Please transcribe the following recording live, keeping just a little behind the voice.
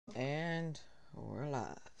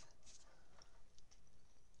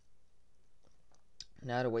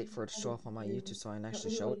Now I had to wait for it to show up on my YouTube so I can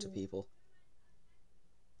actually show it to people.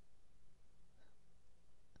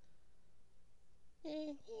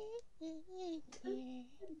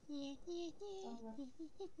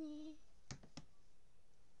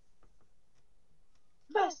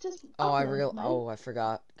 Fastest Oh, upload, mate. I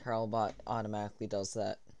forgot. Carlbot automatically does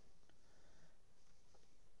that.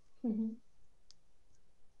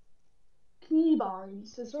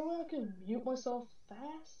 Keybinds. Is there a way I can mute myself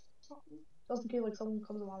fast? Something? Just in case like someone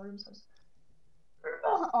comes in my room and says,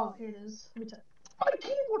 oh, here it is. Let me check. My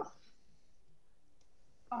keyboard!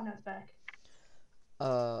 Oh, no, it's back.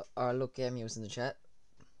 Look, Gammy was in the chat.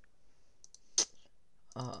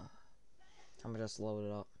 I'm gonna just load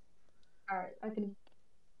it up. Alright, I can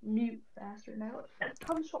mute faster now. It's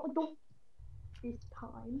time to shut my door. It's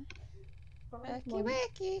time. Wacky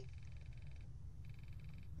wacky.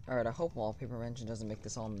 Alright, I hope Wallpaper Mansion doesn't make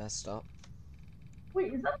this all messed up.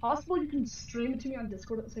 Wait, is that possible you can stream it to me on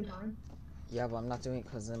Discord at the same time? Yeah, but I'm not doing it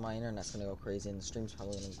because then my internet's gonna go crazy and the stream's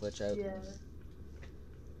probably gonna glitch out. Yeah.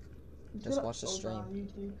 Just watch the stream. On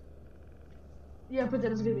YouTube. Yeah, but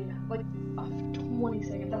then it's gonna be like a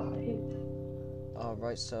 20-second delay.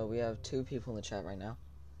 Alright, so we have 2 people in the chat right now.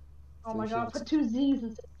 Oh my god, put 2 Z's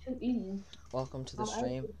instead of 2 E's. Welcome to the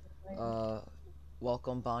stream.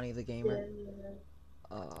 Welcome Bonnie the Gamer.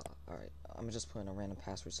 Yeah. Alright, I'm just putting a random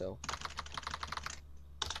password, so.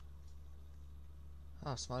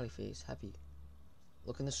 Oh, smiley face, happy.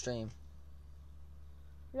 Look in the stream.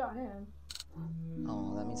 Yeah, I am.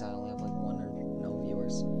 Oh, that means I only have like 1 or no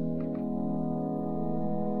viewers.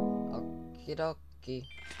 Okie dokie.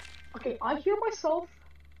 Okay, I hear myself.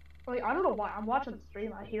 Like, I don't know why. I'm watching the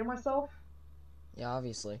stream. I hear myself. Yeah,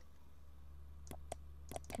 obviously.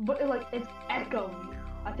 But it's echoey.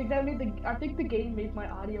 I think the game made my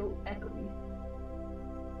audio echoey.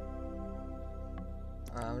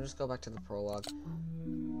 Alright, I'm just go back to the prologue.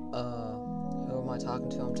 Who am I talking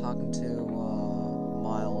to? I'm talking to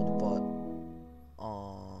Mild, but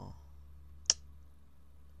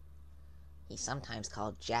he's sometimes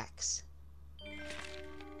called Jax.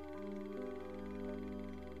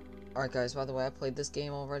 Alright guys, by the way, I played this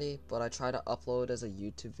game already, but I tried to upload as a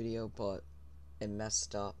YouTube video, but it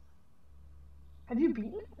messed up. Have you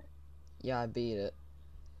beaten it? Yeah, I beat it.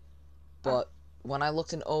 But when I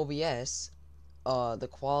looked in OBS, the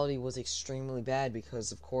quality was extremely bad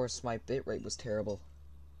because, of course, my bitrate was terrible.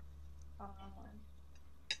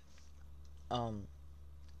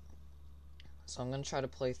 So I'm gonna try to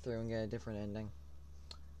play through and get a different ending.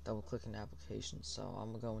 Double click an application, so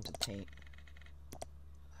I'm gonna go into Paint.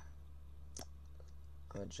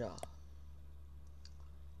 Good job.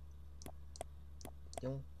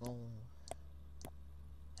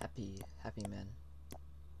 Happy man.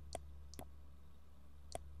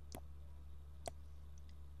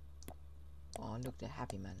 Oh, look, the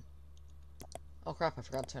happy man. Oh crap, I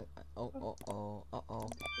forgot to turn. Uh-oh.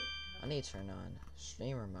 I need to turn on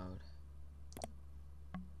streamer mode.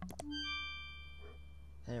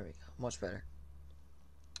 There we go. Much better.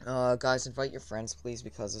 Guys, invite your friends, please,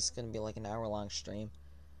 because this is gonna be like an hour-long stream.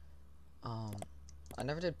 I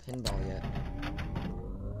never did pinball yet.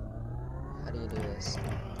 How do you do this?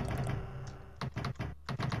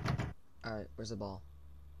 Alright, where's the ball?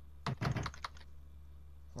 Come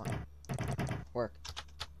on. Work.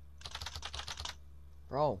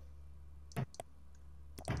 Bro.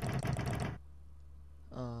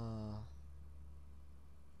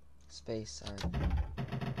 Space, alright.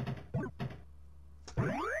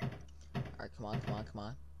 Alright, come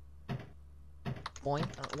on. Boing.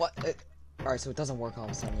 What? Alright, so it doesn't work all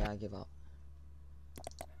of a sudden. Yeah, I give up.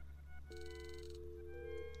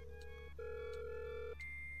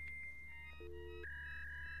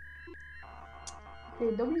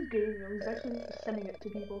 Okay, nobody's getting it. He's actually sending it to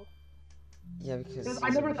people. Yeah, because I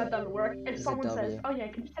never thought that would work. If someone says, W. "Oh yeah,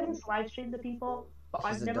 can you send this live stream to people?" But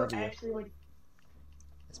I've never actually like.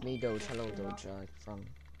 It's me, Doge. Hello, Doge. From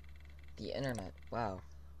the internet. Wow.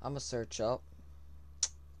 I'm gonna search up.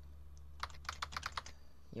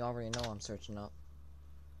 You already know I'm searching up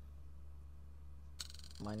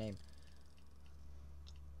my name.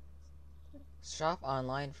 Shop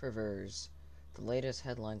online for Verzee. The latest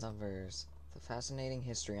headlines on Verzee. The fascinating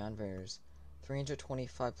history on Verzee.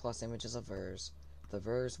 325 plus images of Verzee. The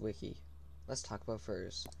Verzee wiki. Let's talk about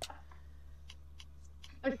Verzee.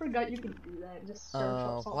 I forgot you could do that. Just search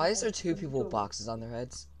up something. Why is there 2 people with boxes on their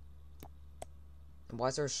heads? And why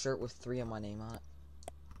is there a shirt with 3 of my name on it?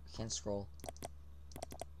 I can't scroll.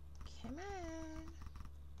 Come on.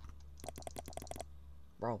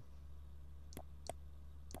 Bro.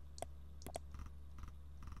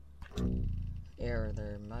 Error.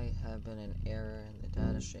 There might have been an error in the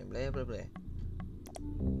data stream. Blah, blah, blah.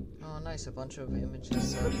 Oh, nice, a bunch of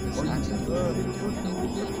images of this accident.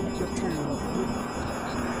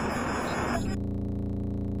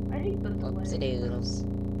 I hate the Oopsie delay. doodles.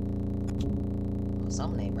 Oh,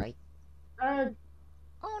 some name, right? Uh,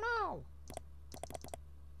 Oh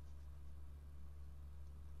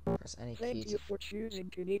no! Press any key Thank to... you for choosing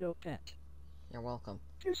KinitoPet. You're welcome.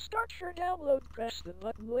 To start your download, press the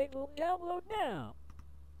button labeled Download Now.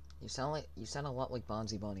 You sound a lot like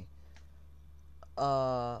Bonzi Bunny.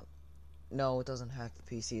 No, it doesn't hack the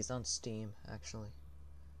PC. It's on Steam, actually.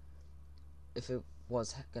 If it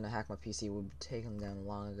was gonna hack my PC, it would be taken down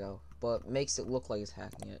long ago. But makes it look like it's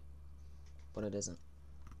hacking it. But it isn't.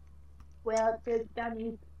 well, that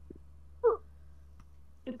means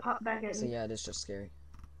it popped back at So me. yeah, it is just scary.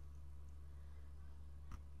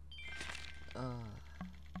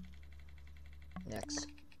 Next.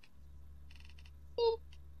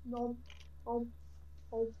 No. Oh.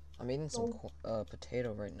 Oh. I'm eating some No.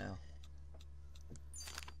 potato right now.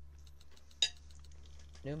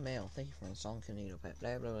 New mail. Thank you for installing KinitoPet.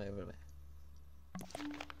 Blah blah blah blah blah.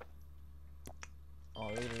 Oh,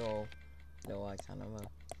 really low. No, I kind of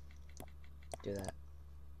do that.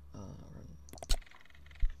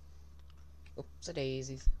 Oops, a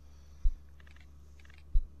daisies.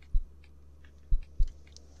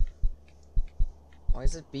 Why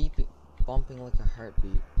is it beeping, bumping like a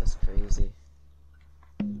heartbeat? That's crazy.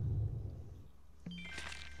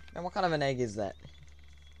 Man, what kind of an egg is that?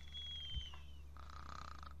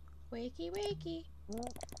 Wakey, wakey.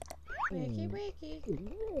 Wakey,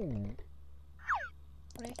 wakey.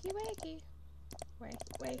 Wakey, wakey.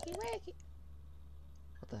 Wakey, wakey.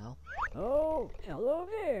 What the hell? Oh, hello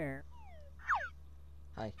there.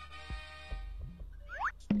 Hi.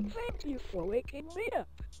 Thank you for waking me up.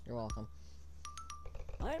 You're welcome.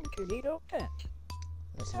 I'm KinitoPet.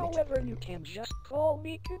 Nice to meet you. However, you can just call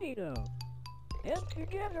me Kinito. And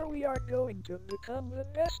together we are going to become the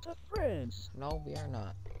best of friends. No, we are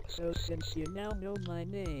not. So since you now know my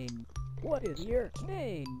name, what is your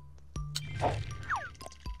name?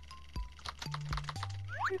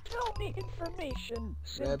 To tell me information,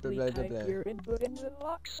 simply blah, blah, type blah. your input in the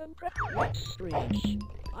box and press. That's strange.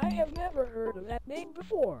 I have never heard of that name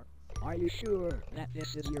before. Are you sure that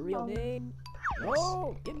this is your real name?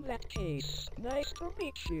 Oh, in that case, nice to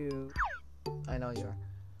meet you. I know you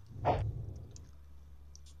are.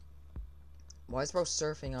 Why is bro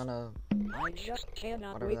surfing on a... I just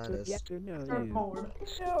cannot Whatever wait that to is. get to know you. Surfboard.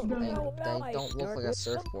 So, They- how about they I don't look start like a with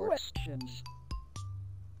some surfboard. questions?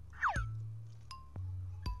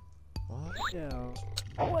 What? So,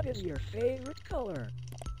 what is your favorite color?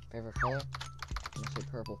 Favorite color? I'm gonna say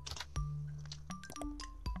purple.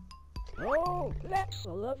 Oh, that's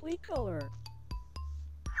a lovely color.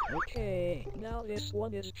 Okay, now this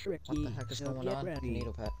one is What tricky, the heck is so going get on? ready.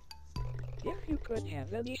 KinitoPet. If you could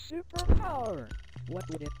have any superpower, what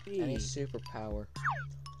would it be? Any superpower.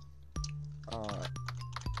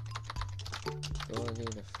 Ability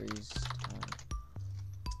to freeze time.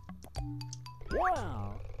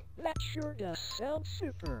 Wow, that sure does sound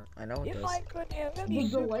super. I know it If does. I could have any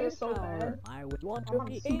The delay is so superpower, bad. I would want I to want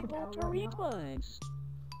a be able superpower to right read now. minds.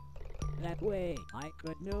 That way, I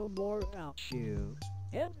could know more about you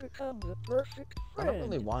and become the perfect I friend. don't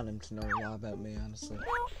really want him to know a lot about me, honestly. Now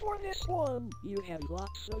for this one, you have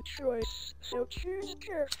lots of choice, so choose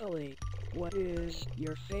carefully. What is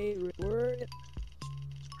your favorite word?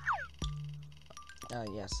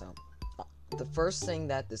 Yeah, so... the first thing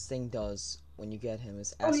that this thing does when you get him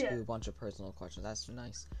is Oh, ask yeah. you a bunch of personal questions. That's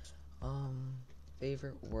nice.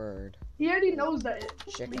 Favorite word. He already knows that it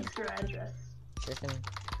Chicken. leaks your address. Chicken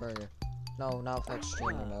burger. No, now if I have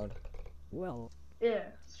streamer mode. Well, Yeah,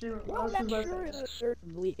 streamer. well, That's that his last sure name. is a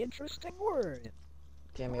certainly interesting word.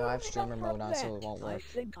 Cameo, I have Moving streamer on mode from on, so it that, won't I work.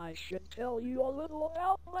 think I should tell you a little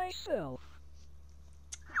about myself.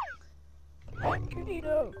 I'm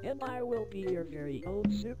Kinito, and I will be your very own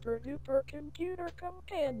super-duper computer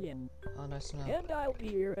companion. Oh, nice to know. And I'll be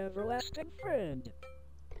your everlasting friend.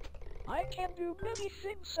 I can do many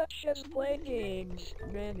things such as play games,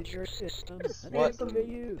 manage your system, What? adapt to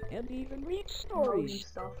you, and even read Voting stories.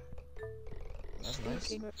 stuff. That's nice.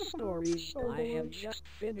 Speaking of stories, I have just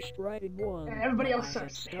finished writing one And everybody that else I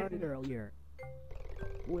had starts started spamming. earlier.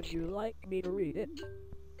 Would you like me to read it?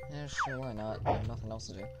 Yeah, sure, why not? I have nothing else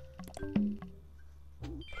to do.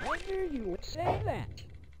 I knew you would say that.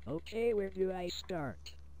 Okay, where do I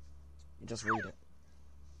start? You just read it.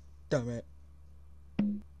 Damn it.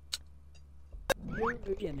 Your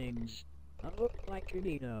Beginnings. A book by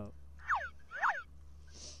Kinito.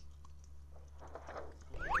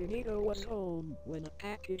 Kinito was home when a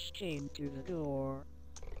package came to the door.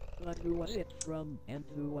 But who was it from, and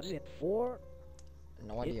who was it for?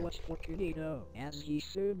 No It idea. was for Kinito, as he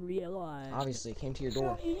soon realized. Obviously, it came to your So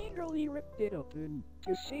door. he eagerly ripped it open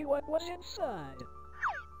to see what was inside.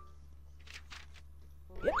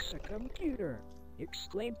 It's a computer,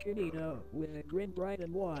 exclaimed Kinito with a grin bright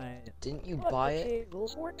and wide. Didn't you But buy the it?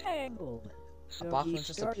 cables were tangled, so box he won't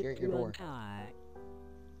just appear started at your to door. untie.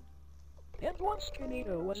 And once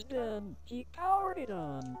Kinito was done, he powered it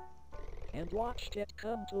on and watched it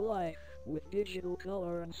come to life with digital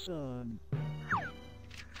color and sound.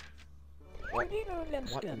 Kinito then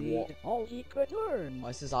What? studied all he could learn Why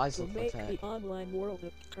does his eyes to look like make that? the online world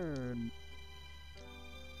a turn.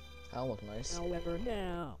 That'll look nice. However,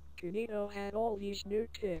 now, Kinito had all these new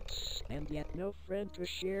tips, and yet no friend to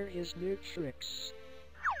share his new tricks.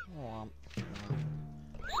 Womp.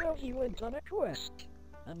 So he went on a quest,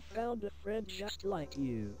 and found a friend just like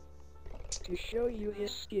you, to show you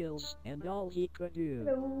his skills and all he could do.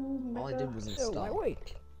 Hello, All I Mecha. did was So why install.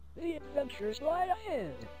 wait? The adventures lie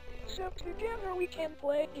ahead. So together we can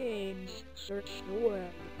play games, search the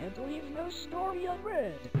web, and leave no story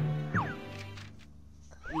unread.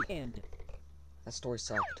 The end. That story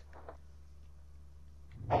sucked.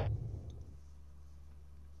 I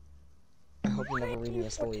hope you never Thank read you me a for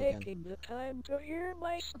story again. taking the time to hear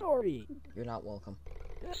my story. You're not welcome.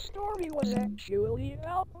 The story was actually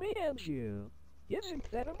about me and you. Isn't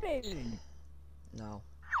that amazing? No.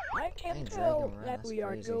 I can Ain't tell dragging around, that that's we are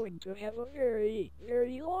crazy. going to have a very,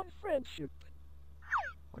 very long friendship.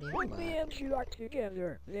 What do you mean When by me that? and you are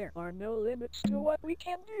together, there are no limits to what we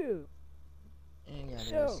can do. Yeah, there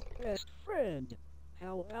So, is. best friend,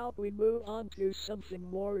 how about we move on to something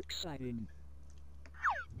more exciting?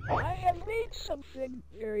 I have made something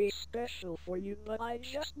very special for you, but I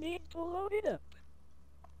just need to load it up.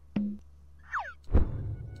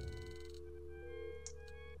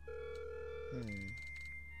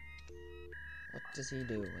 What is he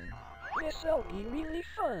doing? This'll be really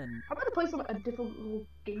fun. I'm gonna play a different little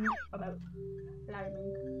game about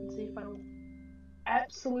climbing and see if I don't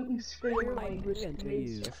absolutely screw Here my I present to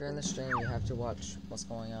mates. you. If you're in the stream, you have to watch what's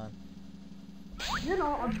going on. You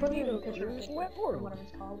know, I'm putting in a Kinito picture News or Web World. whatever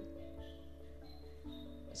it's called.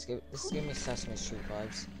 This is giving me Sesame Street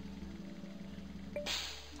vibes.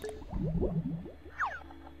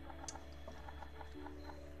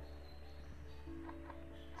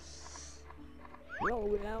 Well,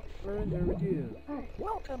 without further ado,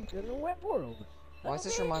 welcome to the web world. Why does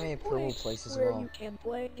this remind me of Purple Place Place as where well? you can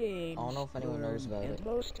play games, I don't know if anyone knows about and it.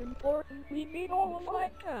 most importantly, meet all of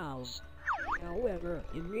my pals. However,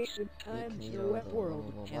 in recent times, the Kinito, web the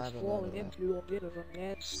world blah, blah, has blah, blah, fallen blah. into a bit of a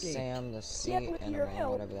bad state. Sam, the sea Yet with your animal,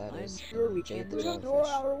 help, whatever that I'm is, sure we and can Jade the restore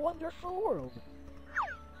jellyfish. our wonderful world.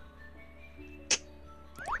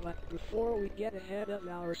 But before we get ahead of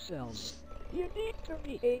ourselves, you need to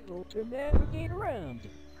be able to navigate around.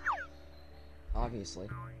 Obviously.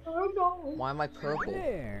 Oh no! Why am I purple?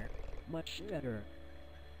 There, much better.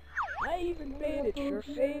 I even made it your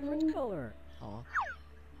favorite color. Aw.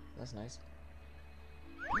 That's nice.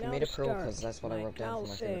 Now made it purple start. 'cause that's what I My wrote down for pal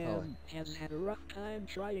my favorite color. Sam has had a rough time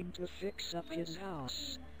trying to fix up his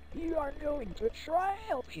house. You are going to try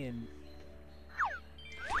help him.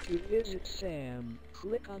 To visit Sam,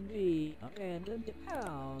 click on the abandoned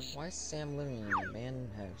house. Why is Sam living in a man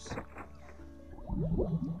house?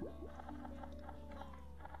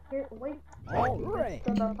 Here, wait. Alright.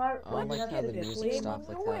 So the part I when don't you like have how to the this music lane stopped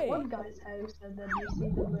on like the that. way. one guy's house, and then you see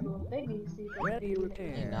the little thingy. See the Ready,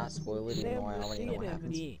 repair. Hey, not spoil it, even Sam though I the already know what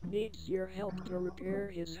happens. Sea needs your help to repair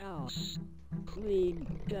his house. Clean,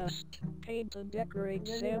 dust, paint and decorate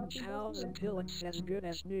Sam's house until it's as good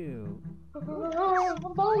as new.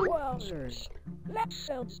 Wowzers, that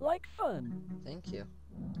sounds like fun. Thank you.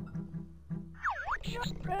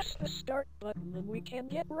 Just press the start button and we can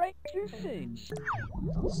get right to things.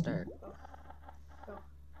 Start.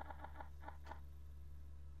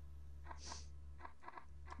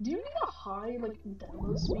 Do you need a high like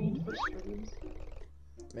download speed for streams?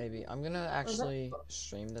 Maybe. I'm gonna actually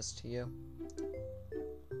stream this to you.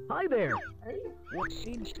 Hi there. Are you? What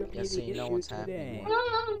seems to be Yeah, so the you know issue what's today?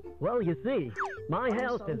 happening. Well, you see, my I'm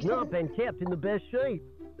house sorry. has not been kept in the best shape.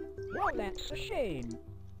 Well, that's a shame.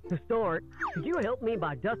 To start, could you help me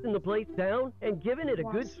by dusting the place down and giving it a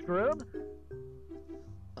good scrub?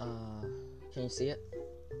 Can you see it?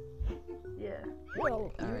 Yeah.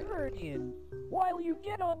 Well, you Alright. heard him. While you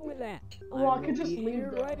get on with that, Well, I will could just be leave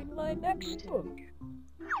here the- writing my next book.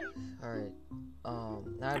 Alright. Now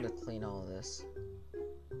I have to clean all of this.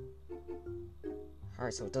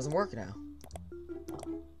 Alright, so it doesn't work now.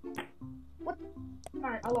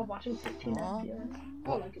 Alright, I love watching 15 Aw. FPS. I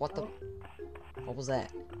What, like it, though. What was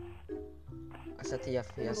that? I set the A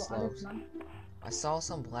FPS little lows. none. I saw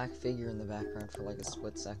some black figure in the background for like a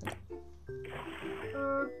split second.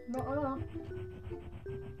 No.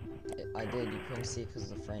 I did, you couldn't see it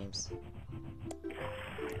because of the frames.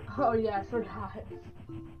 Oh yeah, I forgot.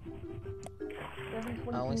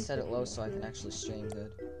 I only set it low so I can actually stream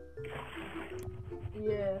good.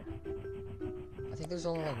 Yeah. I think there's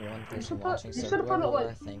only like one person put- watching, you so should've put whoever it, you like-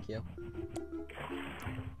 are, thank you.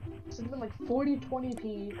 It's been like 4020p.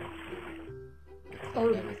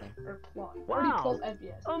 Playing 30 everything. or plus. 30 Wow. plus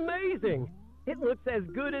FPS. Amazing! It looks as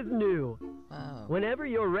good as new. Wow. Whenever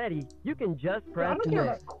you're ready, you can just I press don't care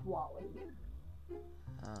next. about quality.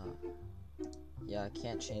 Yeah, I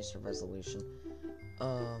can't change the resolution.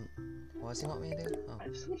 What does he want me to do? Oh.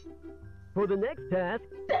 For the next task,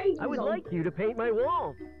 I would like you to paint my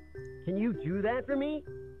walls. Can you do that for me?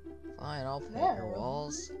 Fine, I'll paint your Yeah.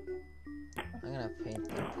 walls. I'm gonna paint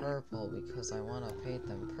them purple because I want to paint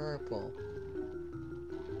them purple.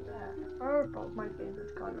 Yeah, purple's my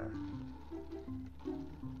favorite color.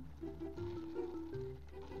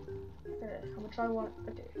 Okay, how much I want?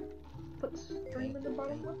 Okay, put stream in the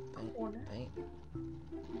bottom left corner. Paint.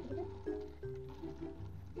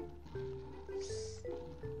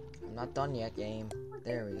 I'm not done yet, game.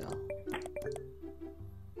 There we go.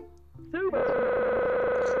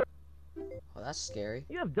 Super! Oh, that's scary.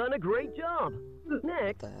 You have done a great job. What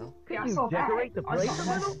Next, the hell? Okay, I you saw that. decorate the I place saw a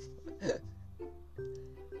that. little?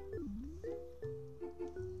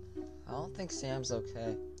 I don't think Sam's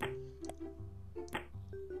okay.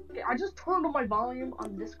 Okay, I just turned on my volume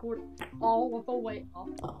on Discord all the way up.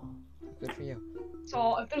 Good for you.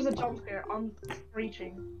 So if there's a jump scare, I'm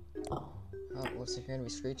screeching. Oh, it looks like you're gonna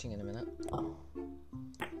be screeching in a minute.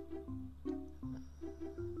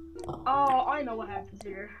 Oh, I know what happens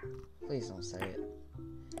here. Please don't say it.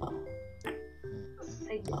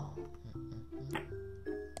 Say it.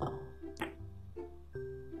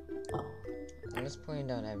 I'm just putting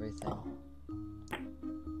down everything.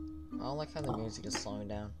 I don't like how the music is slowing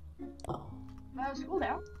down. Scroll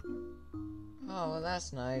down. Oh, well,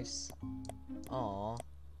 that's nice. Aww.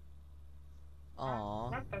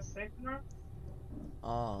 Aww. Not the signal.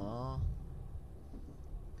 Aww.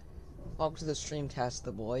 Welcome to the streamcast,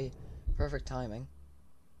 the boy. Perfect timing.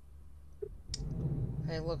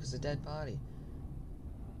 Hey, look, it's a dead body.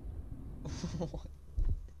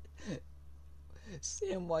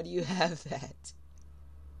 Sam, why do you have that?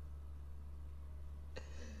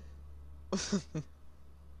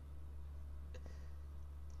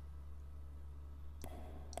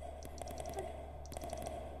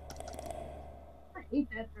 I hate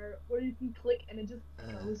that part where you can click and it just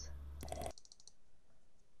goes.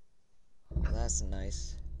 That's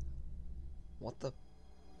nice. What the?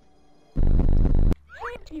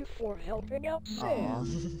 Thank you for helping out Aw.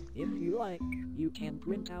 Sam. If you like, you can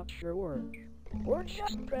print out your work. Or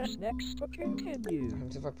just press next to continue.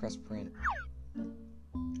 What if I press print?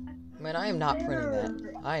 Man, I am not printing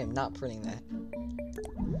that. I am not printing that.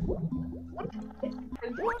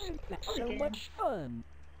 Wasn't that so much fun?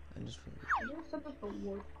 I'm just.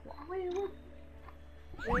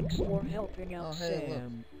 Thanks for helping out Oh, hey, look.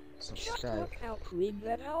 Sam. Just Subscribe. look how clean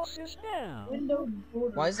that house is now. Window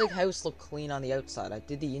border. Why does the house look clean on the outside? I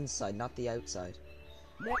did the inside, not the outside.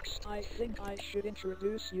 Next, I think I should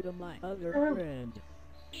introduce you to my other friend,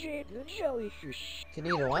 Jade the Jellyfish.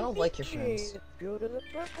 Kanito, I don't like your Jade, friends. go to the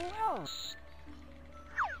purple house.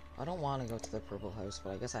 I don't want to go to the purple house,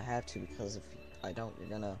 but I guess I have to because if I don't, you're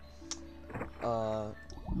gonna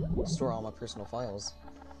store all my personal files.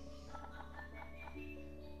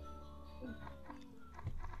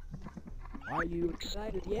 Are you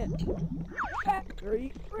excited yet?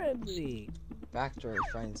 Factory Frenzy. Factory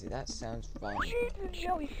Frenzy, that sounds fun. Jade the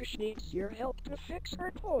Jellyfish needs your help to fix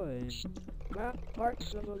her toys. Grab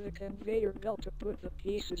parts of the conveyor belt to put the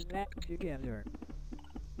pieces back together.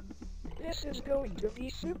 This is going to be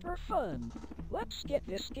super fun. Let's get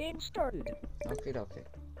this game started. Okay, okay.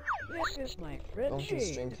 This is my friend Welcome to the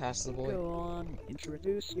Jade. streamcast, the boy. Go on,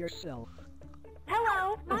 introduce yourself.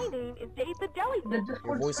 Hello, my name is Jade the Jellyfish.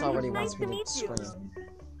 Your voice already Nice wants to me meet to you. scream.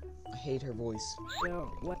 I hate her voice.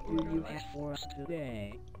 So, what do you have for us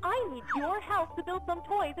today? I need your help to build some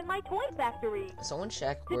toys in my toy factory. Someone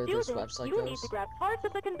check To where do this this, website you need goes. to grab parts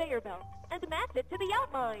of the conveyor belt and match it to the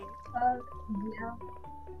outline. Yeah.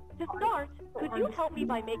 To start, could you help me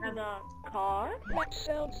by making a car? That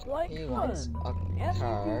sounds like He fun. wants a As you do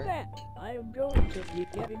car. that, I am going to be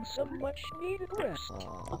getting some much needed rest.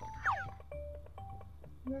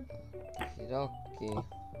 Okie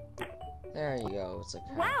There you go, it's a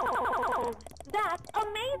car. Wow, that's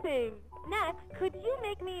amazing. Next, could you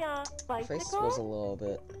make me a Your face bicycle? was a little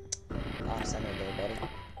bit off-center there, buddy.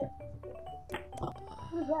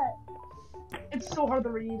 What is that? it's so hard to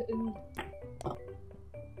read. And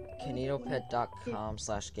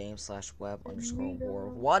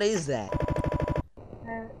KinitoPet.com/game/web_world. What is that?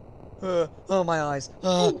 Oh, my eyes.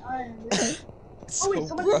 It's Oh wait, so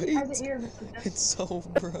someone actually has it bright. here in the suggestions. It's so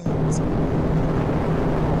bright.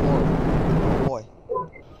 Oh boy.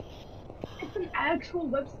 It's an actual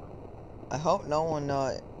website. I hope no one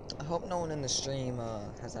in the stream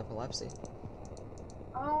has epilepsy.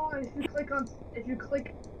 Oh, if you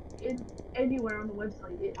click in anywhere on the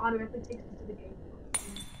website, it automatically takes you to the game.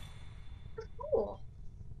 That's cool.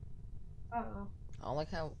 Uh-oh. I don't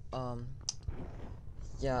like how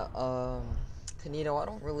yeah, Kinito, I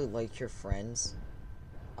don't really like your friends.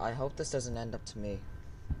 I hope this doesn't end up to me.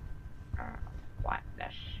 What the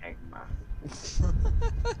Sigma?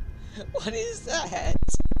 What is that?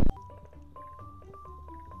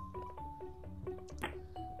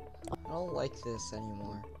 I don't like this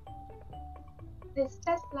anymore. It's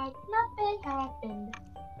just like nothing happened.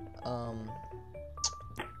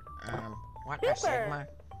 What the Super. Sigma?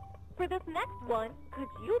 For this next one, could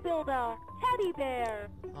you build a teddy bear?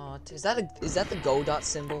 Is that the Godot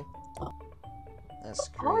symbol? That's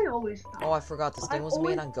I great. always thought. Oh, I forgot this game was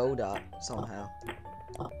made on Godot somehow.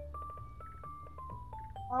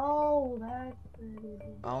 Oh, that's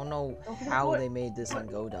I don't know how they made this on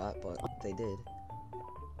Godot, but they did.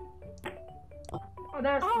 Oh,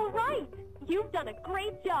 that's All right, you've done a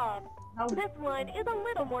great job. no. This one is a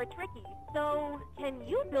little more tricky. So, can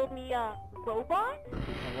you build me a robot? A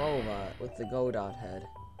robot with the Godot head.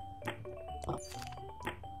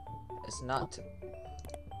 It's not.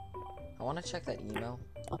 I want to check that email.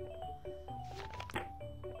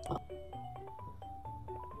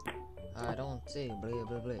 I don't see. Blah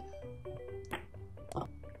blah blah.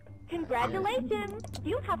 Congratulations!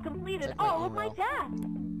 You have completed Check my all of my email. tasks.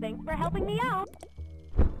 Thanks for helping me out.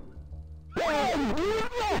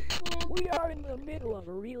 We are in the middle of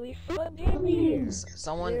a really fun game here.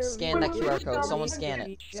 Someone scan that QR code. Someone scan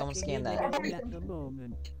it. Someone scan that. At the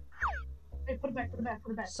moment. Hey, put it back, put it back,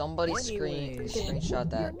 put it back. Somebody Anyways, screenshot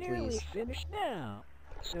that, You're nearly please. finished now.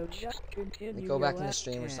 So just continue. Go back your in the last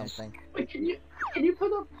stream or task. something. Wait, can you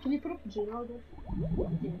put up Gmail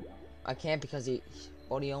again? I can't because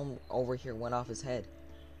Bodhi over here went off his head.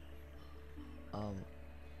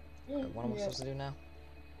 What am I supposed to do now?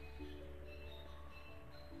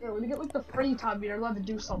 Yeah, when you get like the free time, you're allowed to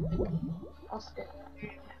do something. I'll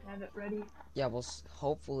have it ready. Yeah, well,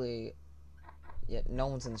 hopefully, yeah, no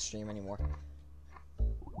one's in the stream anymore.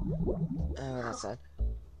 Oh, that's sad.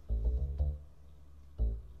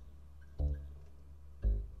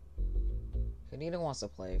 Kanita wants to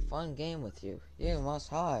play a fun game with you. You must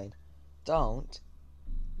hide. Don't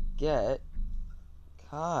get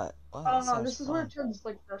caught. Wow, that sounds This is where fun. it turns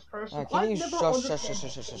like first person. Can you I've never shush, understood shush,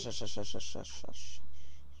 that. shush, shush, shush, shush, shush, shush, shush.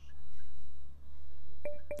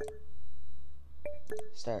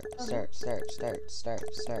 Start.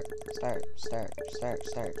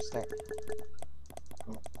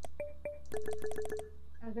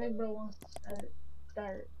 I think bro wants to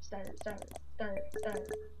start.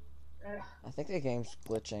 I think the game's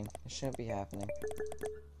glitching. It shouldn't be happening.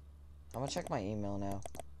 I'm gonna check my email now.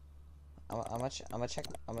 I'm gonna check my email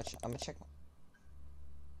now. I'm gonna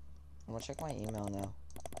check my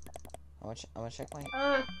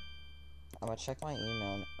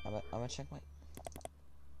email.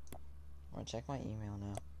 I'm gonna check my email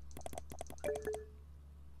now.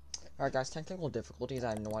 Alright guys, technical difficulties. I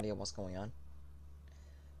have no idea what's going on.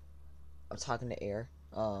 I'm talking to Air.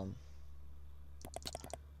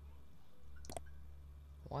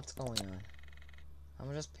 What's going on?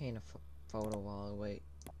 I'm just painting a photo while I wait.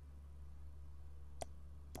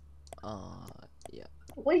 Yeah.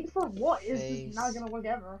 Wait for what? Is Face. this not gonna work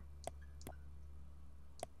ever?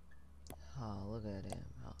 Oh, look at him.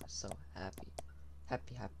 Oh, so happy.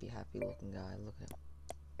 Happy looking guy. Look at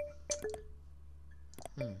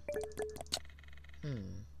him.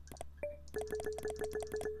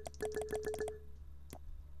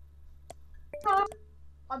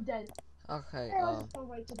 I'm dead. Okay, Hey, I'll just go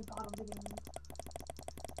right to the bottom of the game.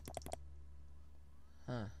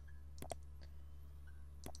 huh.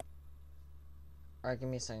 Alright, give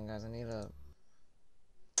me a second, guys. I need to,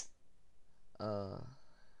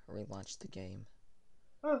 relaunch the game.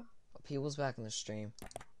 People's back in the stream.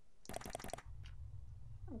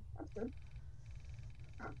 Oh, that's good.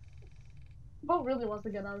 Bo really wants to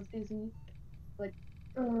get out of DC. Like,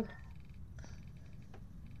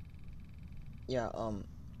 Yeah,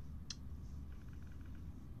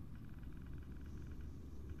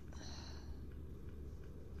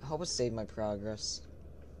 I hope it saved my progress.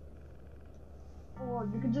 oh,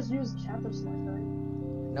 you could just use chapter select, right?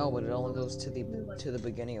 No, but it only goes to the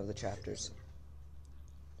beginning of the chapters.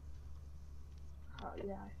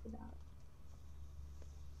 Yeah, I forgot.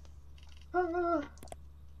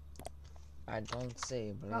 I don't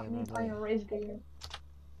see, Not me believe. playing a race game.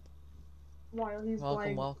 While he's Welcome,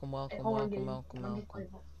 playing welcome, a welcome, horror welcome, game. welcome, And I'm just welcome.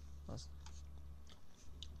 playing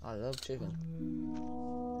I love chicken.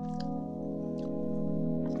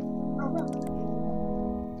 Oh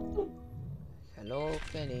no. Hello,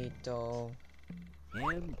 Kinito.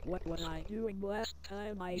 And what was I doing last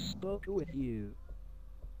time I spoke with you?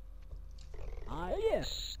 Ah,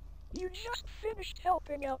 yes. You just finished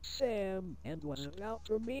helping out Sam and was about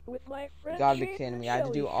to meet with my friend You gotta be Jade kidding the me. I had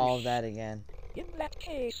to do all of jellyfish. that again. In that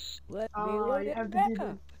case, let me load You it have to back do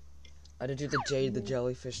up. I had to do the Jade the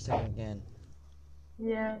jellyfish thing again.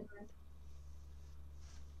 Yeah.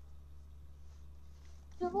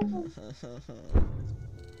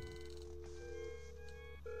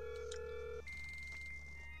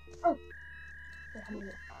 Oh.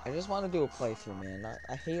 I just want to do a playthrough, man.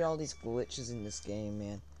 I hate all these glitches in this game,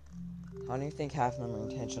 man. I don't even think half of them are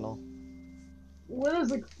intentional. What is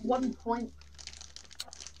like 1.10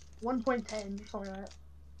 or something like that?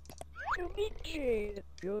 To meet Jade,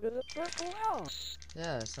 go to the purple house.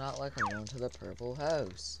 Yeah, it's not like I'm going to the purple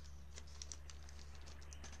house.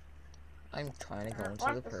 I'm trying to go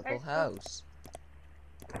into the purple house.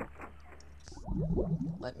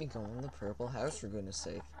 Let me go in the purple house, for goodness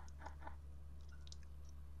sake.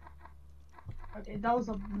 Okay, that was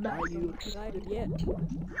a mess. Are you excited yet?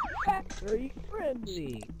 Factory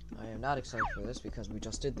Frenzy. I am not excited for this because we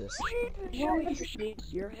just did this. Jade the jellyfish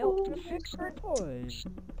needs your help to fix her toys.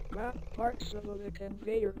 Grab parts of the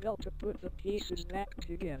conveyor belt to put the pieces back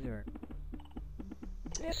together.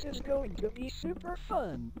 This is going to be super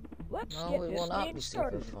fun. Let's No, get it this will not game be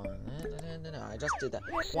super started. fun. No, I just did that.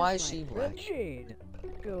 This Why is is she my friend black? Jade.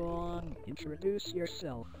 Go on, introduce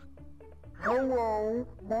yourself. Hello,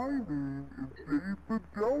 my name is Dave the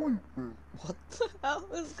Jellyfish. What the hell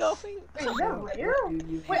is going Wait, is that rare? What do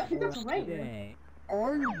you Wait, I have think for that's us rare. today? I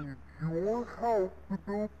need your help to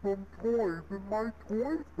build some toys in my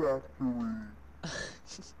toy factory.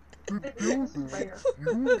 To do It's this, rare.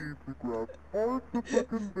 you need to grab parts of the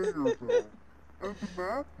conveyor belt and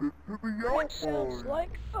match it to the That sounds outline.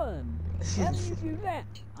 like fun. As you do that,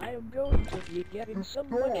 I am going to be getting some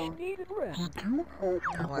much needed rest. Could you help me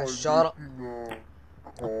Oh, by shut up. making a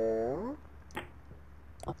car?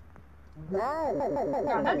 Yeah,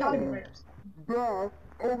 that's not even Wow! rare.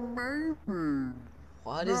 That's amazing!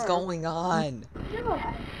 What is going on?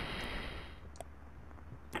 Yeah.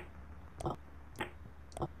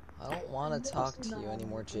 I don't want to talk to you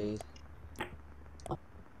anymore, Jade.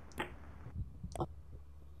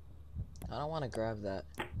 I don't want to grab that.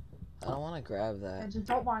 I don't want to grab Yeah, that. just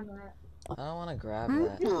don't mind that. I don't want to grab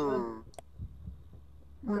that. Super!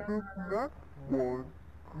 For this next one,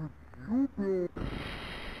 could you build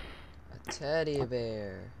A teddy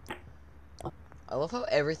bear. I love how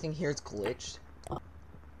everything here is glitched.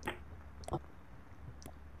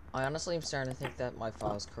 I honestly am starting to think that my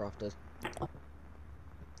file's corrupted.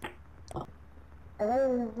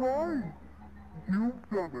 Alright! You've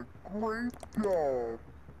done a great job!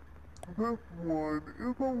 This one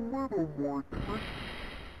is a little more tricky.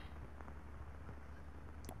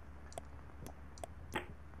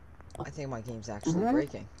 I think my game's actually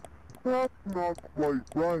breaking. That's not quite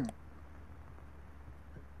right.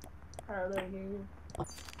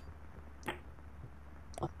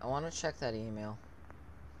 I want to check that email.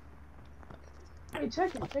 Wait,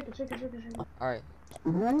 check it. Alright.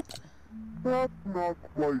 Oops, that's not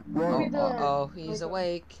quite Oh, right. oh, he's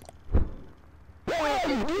awake.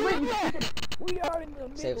 We are in the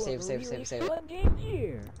Save, middle save, of a save, really save, save. fun game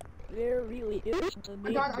here. There really isn't a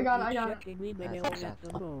need I to got be it. checking emails at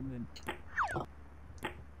the moment.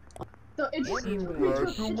 So it just Anyway, took me to a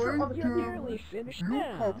picture of a You're kid. nearly finished You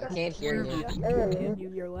now. I can't hear you. Just continue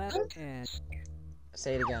your last task.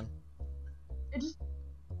 Say it again.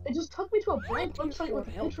 It just took me to a blank Thank you website for with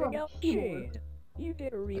a picture of helping a out keyboard. Jade. You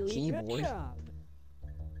did a really keyboard? good job.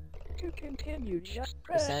 To continue, just Just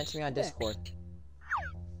press send it to me on next. Discord.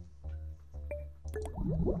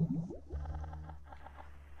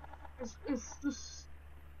 It's just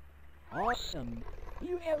Awesome.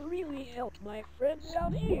 You have really helped my friends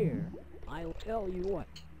out here. I'll tell you what.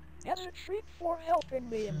 As a treat for helping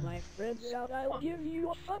me and my friends out, I'll give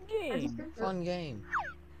you a fun game. Fun game.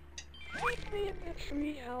 Meet me in the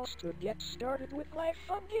treehouse to get started with my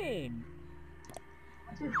fun game.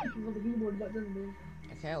 I took pictures of the keyboard, but it doesn't move.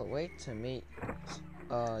 I can't wait to meet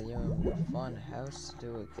you in the fun house to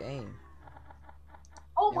do a game.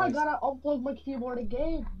 Oh my Anyways. god, I unplugged my keyboard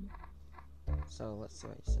again. So let's see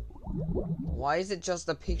what you said. Why is it just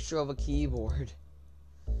a picture of a keyboard?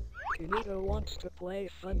 Kinito wants to play a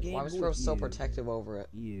fun game Why was with Bro so you. protective over it?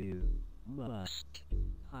 You must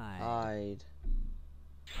hide. Hide.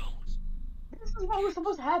 This is what was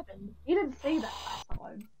supposed to happen. He didn't say that last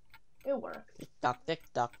time. It worked. Tick tock, tick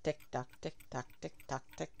tock, tick tock, tick tock, tick tock,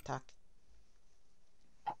 tick tock.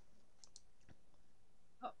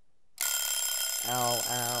 Ow,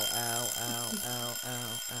 ow, ow, ow, ow,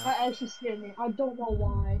 ow, ow. That actually scared me. I don't know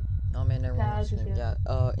why. Oh man, everyone That wants actually to. scared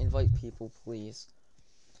Yeah, me. invite people, please.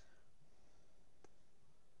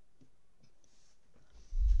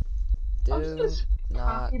 Do just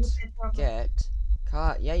not copy the picture of it. get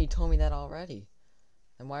caught. Yeah, you told me that already.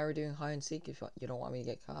 Then why are we doing hide and seek if you don't want me to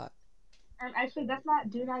get caught? And actually, that's not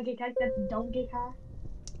do not get caught. That's don't get caught.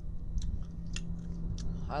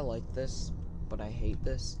 I like this, but I hate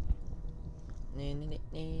this. I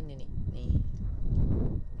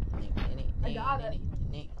got it.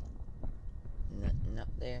 Not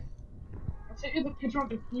there. I sent you the picture of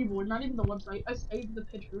the keyboard, not even the website. I saved the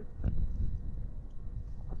picture.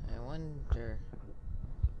 I wonder.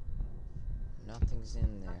 Nothing's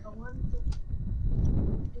in there.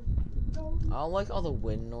 I don't like all the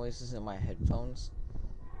wind noises in my headphones.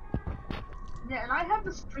 Yeah, and I have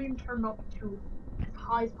the stream turned up to as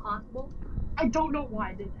high as possible. I don't know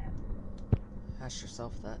why I did that. Ask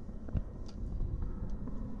yourself that.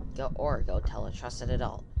 Go tell a trusted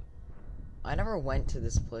adult. I never went to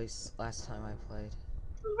this place last time I played.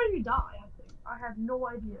 This is where you die, I think. I have no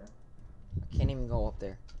idea. I can't even go up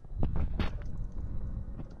there.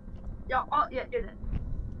 Yeah, yeah, it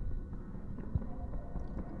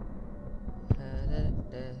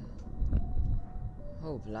is.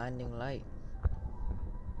 Oh, blinding light.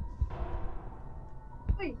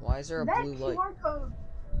 Wait, Why is there a that blue QR light? code,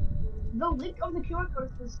 the link of the QR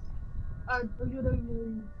code is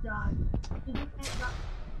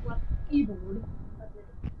keyboard.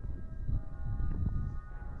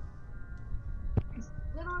 It's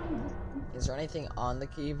literally just. Is there anything on the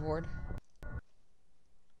keyboard?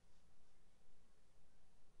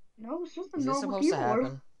 No, it's just a Is this normal supposed to keyboard.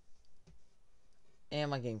 happen?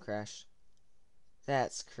 And my game crashed.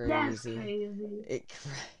 That's crazy. That's crazy. It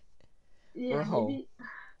crashed. Yeah, Bro. maybe.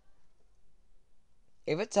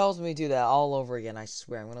 If it tells me to do that all over again, I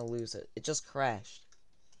swear I'm gonna lose it. It just crashed.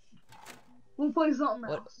 We'll play something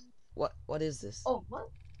What? else. What is this? Oh, what?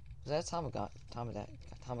 Is that Tomadat?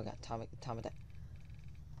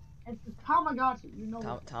 It's the Tamagotchi, you know.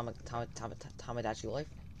 Tomodachi life?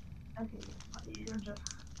 Okay, you're just.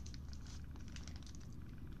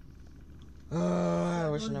 I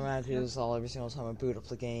wish I never had to do this all every single time I boot up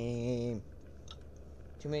the game.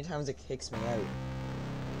 Too many times it kicks me out.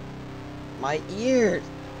 My ears!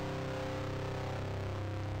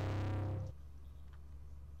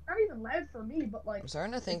 Not even lag for me, but like. I'm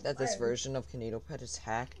starting to think that this version of KinitoPet is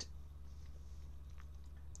hacked.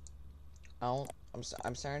 I'm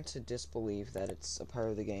starting to disbelieve that it's a part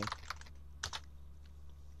of the game.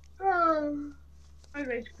 I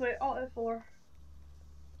rage quit. Alt F4.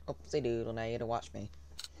 Oopsie doodle, now you gotta watch me.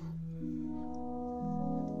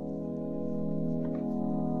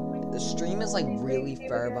 The stream is like really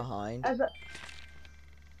far behind.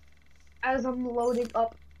 As I'm loading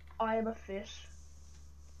up, I am a fish.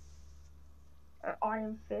 I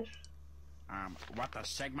am fish. What the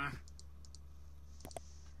Sigma?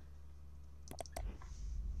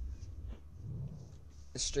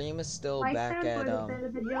 The stream is still My back at better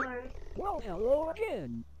than yours. Well, hello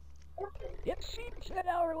again. It seems that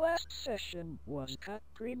our last session was cut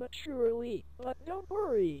prematurely, but don't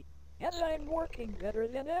worry, as I'm working better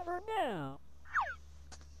than ever now.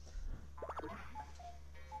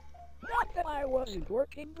 Not that I wasn't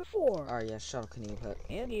working before. Alright, yeah, shut up, KinitoPet.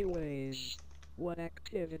 Anyways, what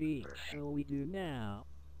activity shall we do now?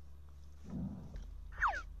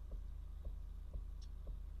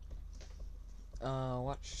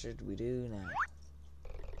 What should we do now?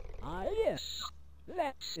 Ah yes,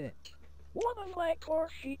 that's it. One of my core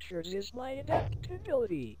features is my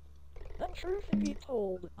adaptability. And truth be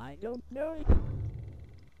told, I don't know.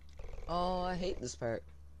 Oh, I hate this part.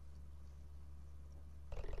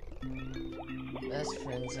 Best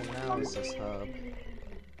friends analysis hub.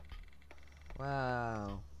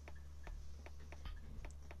 Wow.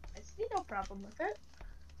 I see no problem with it.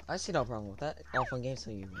 I see no problem with that. All fun games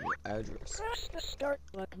tell you your address. Press the start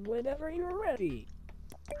button whenever you're ready.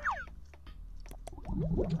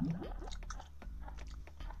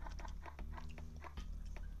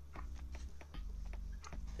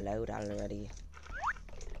 Load already.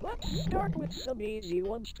 Let's start with some easy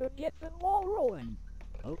ones to get the ball rolling.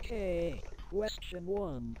 Okay, question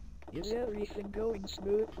 1. Is everything going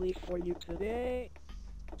smoothly for you today?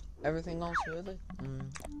 Everything going smoothly?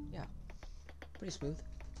 Yeah. Pretty smooth.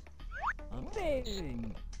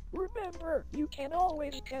 Amazing! Remember, you can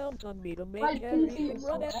always count on me to I make can see everything it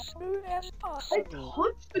run so as bad. smooth as I possible.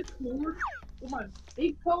 touched the cord with my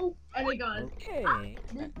big toe, and it got Okay,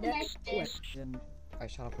 next disconnected. question.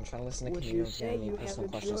 Alright, shut up. I'm trying to listen to Would you Kinito say giving me you have personal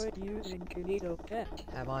questions. enjoyed using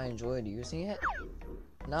KinitoPet? Have I enjoyed using it?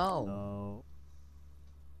 No. No.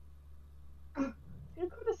 You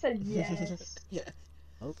could have said yes. Yeah.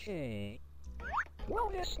 Okay. Well,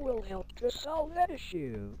 this will help to solve that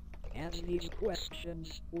issue, as these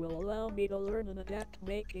questions will allow me to learn and adapt,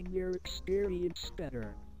 making your experience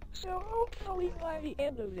better. So hopefully by the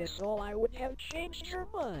end of this all I would have changed your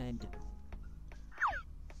mind.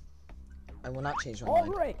 I will not change my mind.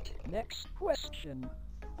 Alright, next question.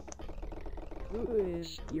 Who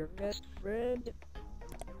is your best friend?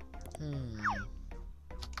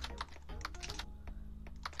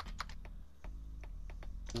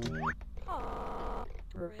 Ah,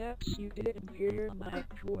 perhaps you didn't hear my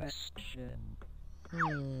question.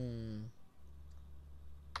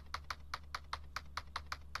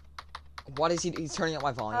 What is he? He's turning up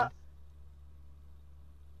my volume.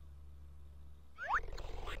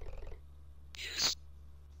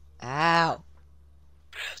 Ow!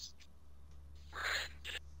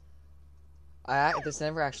 This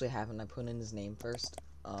never actually happened. I put in his name first.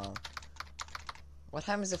 What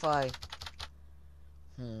happens if I?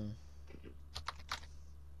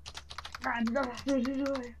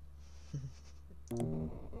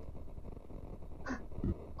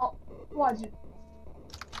 Oh, watch it.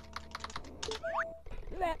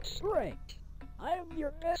 That's right. I am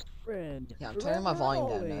your best friend. Yeah, I'm turning my volume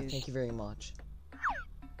down now. Always. Thank you very much.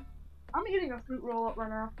 I'm eating a fruit roll up right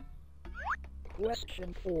now. Question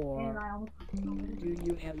And 4. I almost Do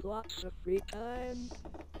you have lots of free time?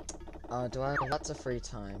 Do I have lots of free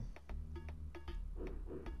time?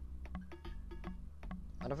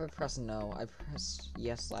 What if I press no? I pressed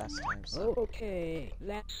yes last time, so... Okay,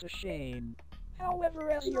 that's a shame.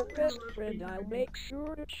 However, as your best friend, I'll make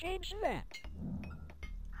sure to change that.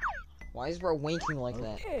 Why is bro winking like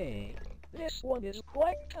that? Okay, this one is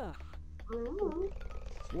quite tough.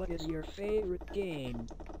 What is your favorite game?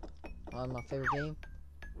 My favorite game?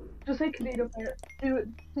 Just say KinitoPet. Do it.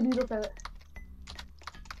 KinitoPet.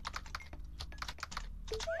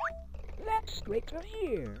 That's great to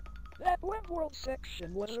hear. That web world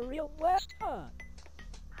section was a real blast, huh?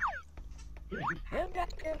 And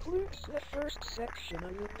that concludes the first section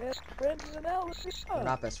of your best friends analysis, huh? We're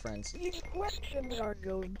not best friends. These questions are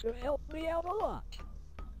going to help me out a lot.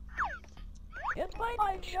 And might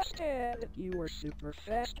I just add, you were super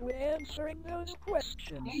fast with answering those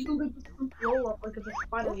questions. I'm gonna make this fruit roll up like it's a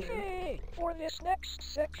spider web. Okay, for this next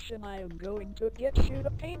section I am going to get you to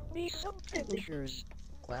paint me some pictures.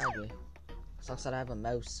 Gladly. Sucks that I have a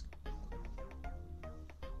mouse.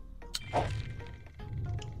 What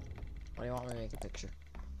do you want me to make a picture?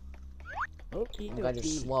 Okie Oh my God, you're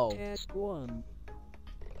slow. Task 1.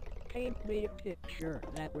 Paint me a picture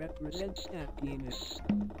that represents happiness.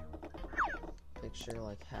 Picture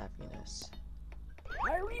like happiness.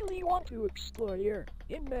 I really want to explore your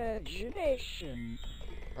imagination.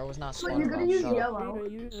 Bro was not So smart you're gonna enough. use Shut up. yellow. Feel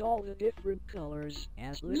free to use all the different colors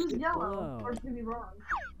as Use listed yellow, below. or it's gonna be wrong.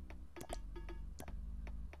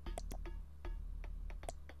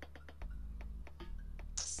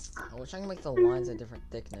 I wish I could make the lines a different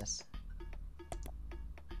thickness.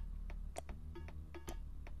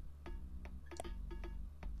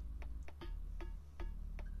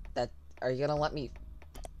 Are you gonna let me?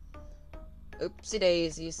 Oopsie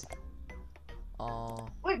daisies. Aw.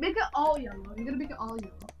 Wait, make it all yellow. You're gonna make it all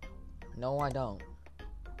yellow. No, I don't.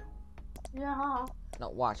 Yeah. No,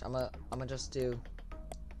 watch. I'm gonna just do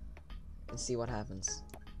and see what happens.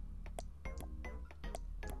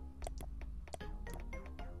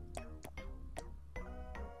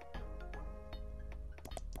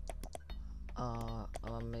 I'm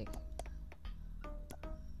gonna make.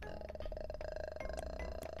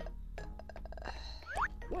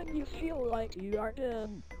 When you feel like you are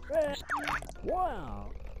done, press.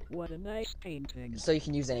 Wow, what a nice painting. So you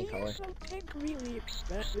can use any The color. use of pink really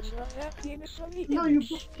expresses the happiness of the No, you image.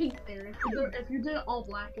 put pink there. If you did it all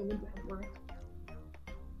black, it wouldn't have worked.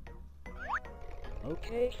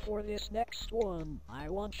 Okay, for this next one, I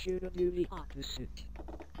want you to do the opposite.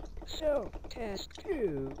 So, task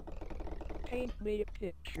 2. Paint me a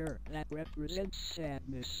picture that represents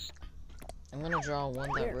sadness. I'm gonna draw one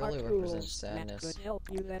that There really are represents tools sadness. that could help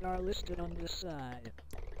you that are listed on the side.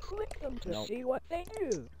 Click them to Nope. see what they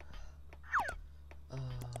do.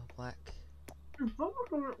 Black. I'm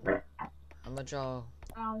gonna draw.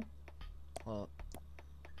 Ow. Well.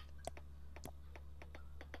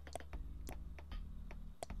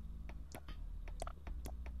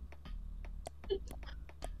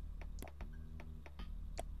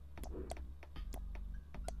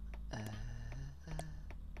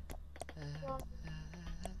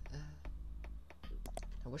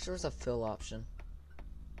 wish there was a fill option.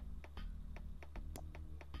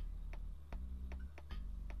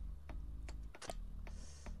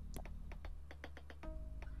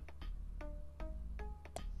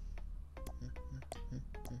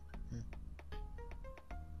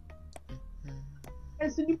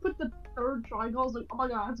 As soon as you put the third triangle, I was like, oh my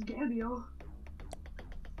god, it's Gabio.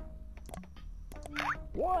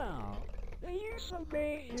 Wow. The use of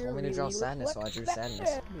me here Told me to draw really sadness, so I reflects drew that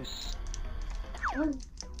sadness.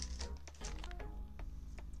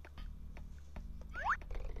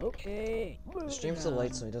 Okay. The stream's moving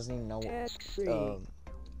delayed, on. so he doesn't even know Task 3.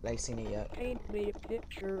 I've seen it yet. Paint me a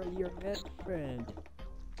picture of your best friend.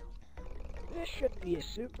 This should be a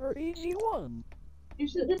super easy one. You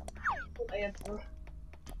should hit the answer.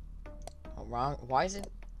 Oh, wrong. Why is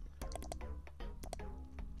it?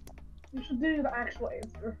 You should do the actual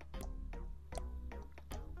answer.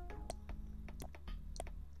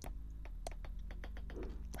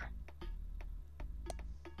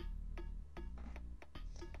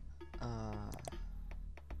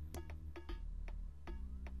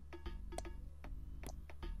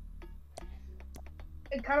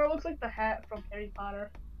 It kind of looks like the hat from Harry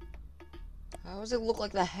Potter. How does it look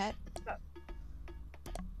like the hat?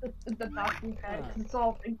 The docking hat, 'cause it's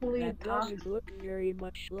all equally That dark. doesn't look very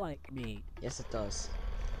much like me. Yes, it does.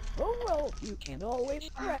 Oh well, you can always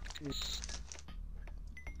practice.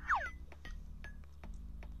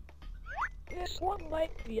 This one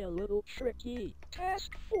might be a little tricky.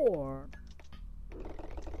 Task 4.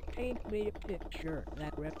 Paint me a picture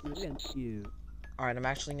that represents you. Alright, I'm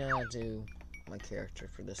actually gonna do my character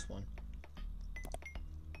for this one.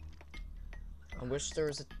 I wish there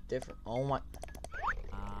was a different. Oh my.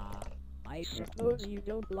 I suppose you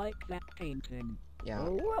don't like that painting. Yeah.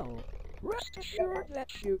 Oh well, rest assured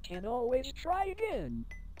that you can always try again.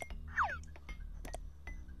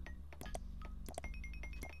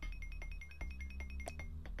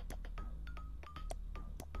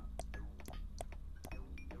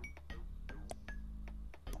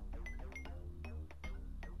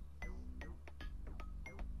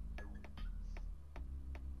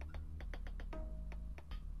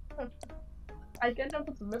 I can't know if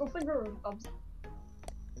it's a middle finger or a thumbs up.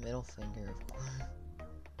 Middle finger, of course.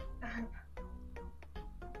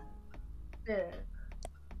 Yeah.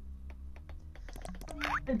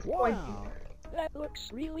 It's Wow, pointy. that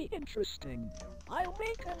looks really interesting. I'll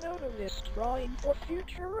make a note of this drawing for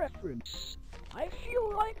future reference. I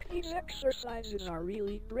feel like these exercises are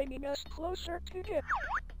really bringing us closer together.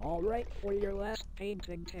 Alright, for your last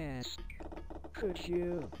painting task. Could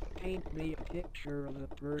you paint me a picture of the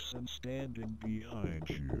person standing behind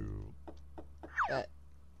you?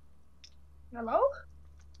 Hello?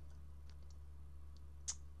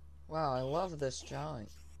 Wow, I love this drawing.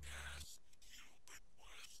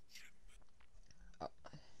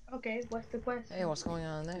 Okay, what's the question? Hey, what's going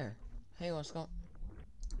on there? Hey, what's going?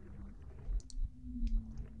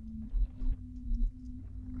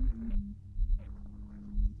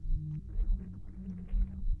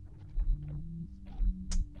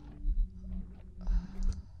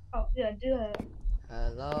 Oh, yeah, do that.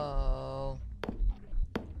 Hello.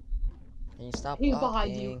 Can you stop He's walking?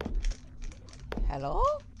 behind you. Hello?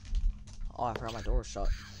 Oh, I forgot my door was shut.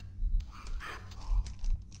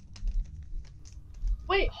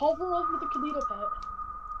 Wait, hover over the KinitoPet.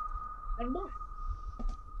 And more.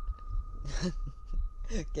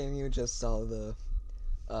 Game, you just saw the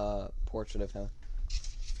portrait of him.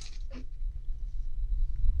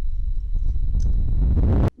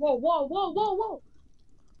 Whoa, whoa, whoa, whoa, whoa!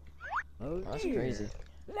 Oh, That's dear. crazy.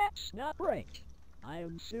 That's not right. I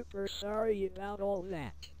am super sorry about all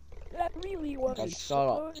that. That really wasn't shut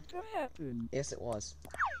up. supposed to happen. Yes, it was.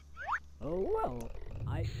 Oh well,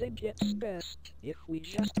 I think it's best if we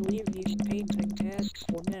just leave these painting tasks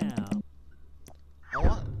for now. I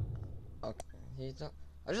want. Okay,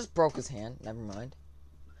 I just broke his hand. Never mind.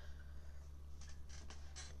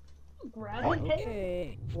 Grab his head.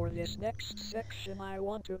 Okay, for this next section I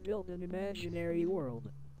want to build an imaginary world.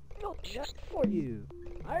 Built just for you.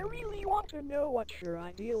 I really want to know what your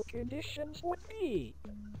ideal conditions would be.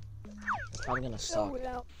 It's probably gonna So suck.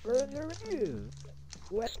 without further ado,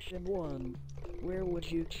 question 1. Where would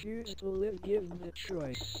you choose to live given the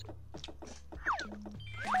choice?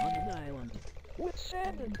 On an island, with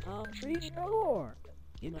sand and palm trees galore.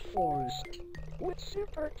 In a forest, with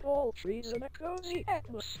super tall trees and a cozy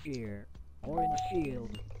atmosphere. Or in a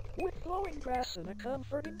field, with flowing grass and a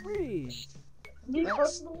comforting breeze. Me Let's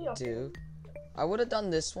personally, do. I would have done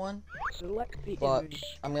this one, Select the but image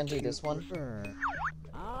I'm gonna do you this one prefer.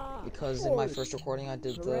 Ah, because of in my course. first recording I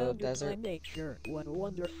did the Surrounded by desert. nature, what a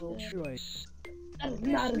wonderful choice. That is This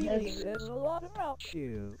not a really desert. says a lot about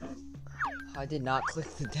you. I did not click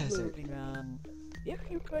the desert. Moving on. If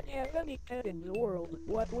you could have any pet in the world,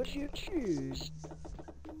 what would you choose?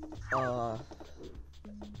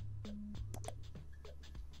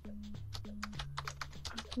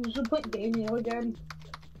 You should put Damien again.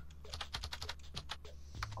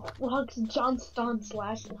 Rocks Johnston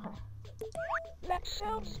slash. That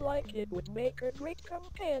sounds like it would make a great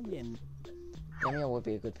companion. Damien would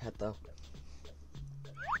be a good pet though.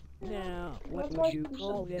 Now, what That's would why you you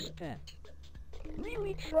call should- this pet?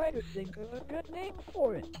 Really try to think of a good name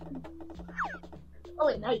for it. Oh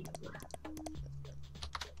wait, now you.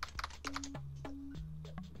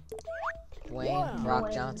 Dwayne Wow. Rock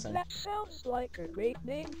Dwayne. Johnson. That sounds like a great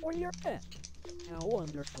name for your pet. How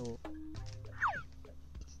wonderful.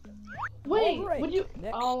 Wait, Alright, would you?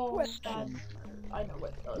 next Oh, question. I know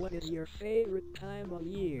what it does. What is your favorite time of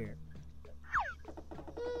year?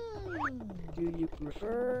 Do you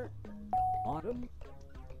prefer autumn,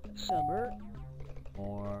 summer,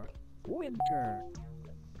 or winter?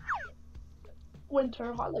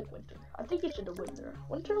 Winter. I like winter. I think you should do winter.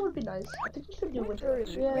 Winter would be nice. I think you should do Winter winter.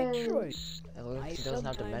 is a great Yay. choice. At I least he doesn't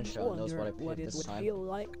have sometimes dementia and knows what I wonder what picked it this would time. feel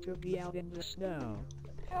like to be out in the snow.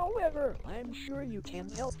 However, I'm sure you can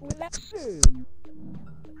help with that soon.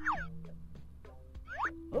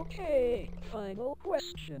 Okay, final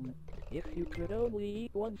question. If you could only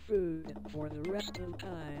eat one food for the rest of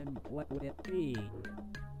time, what would it be?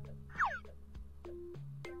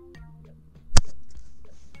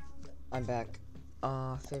 I'm back.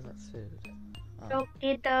 Favorite food.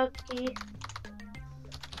 Okie dokie.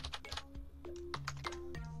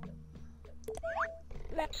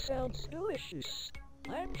 That sounds delicious.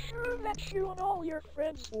 I'm sure that you and all your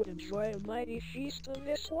friends would enjoy a mighty feast of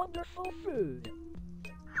this wonderful food.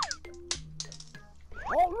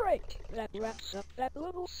 Alright, that wraps up that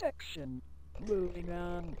little section. Moving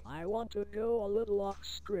on, I want to go a little off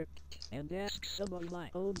script and ask some of my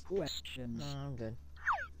own questions. No, I'm good.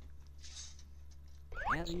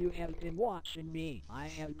 As you have been watching me, I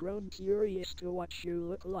have grown curious to what you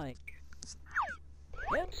look like.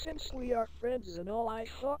 And since we are friends and all, I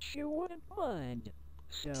thought you wouldn't mind.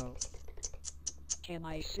 So, can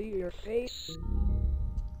I see your face?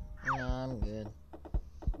 No, I'm good.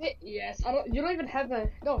 Yes, I don't. You don't even have a.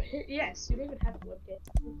 No, yes, you don't even have a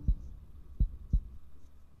webcam.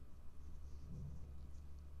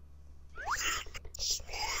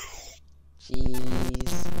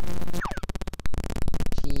 Cheese.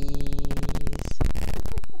 Cheese.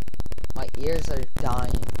 My ears are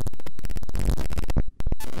dying.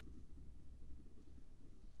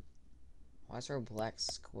 Why is there a black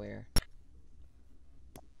square?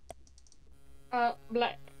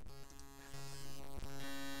 Black.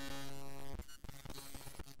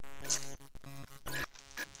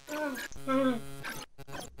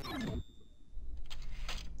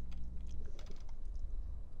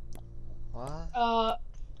 What?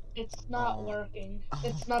 It's not Oh. working.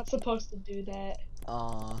 It's not supposed to do that.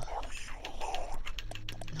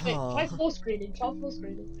 Wait, try Oh. full screening. Try full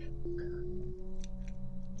screening.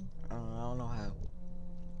 I don't know how.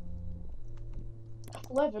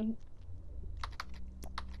 11.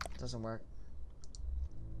 Doesn't work.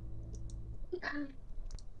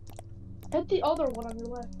 Hit the other one on your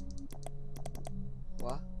left.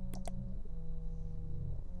 What?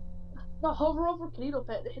 No, hover over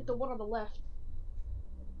KinitoPet and hit the one on the left.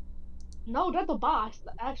 No, not the box.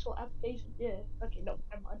 The actual application. Yeah. Okay, no,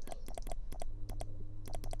 never mind.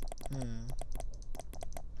 Hmm.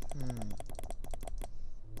 Hmm.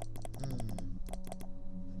 Hmm.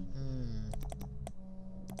 Hmm.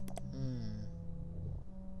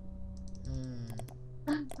 Hmm.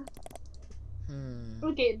 Hmm. Hmm.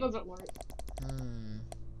 Okay, it doesn't work. Hmm.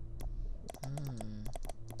 Hmm.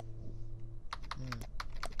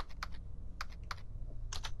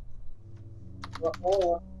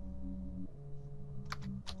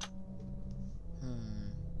 Hmm.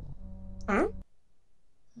 Huh?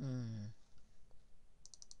 Hmm.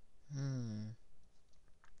 Hmm.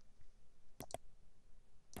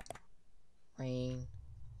 Rain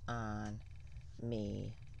on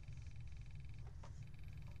me.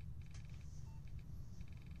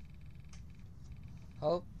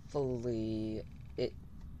 Hopefully it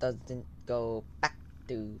doesn't go back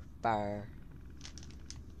too far.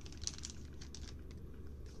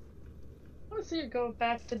 I want to see you go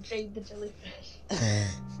back to Jade the jellyfish.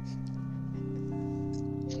 It's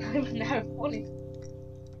not even that funny.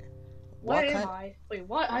 Where am I? Wait,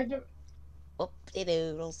 what? I've never. Whoopty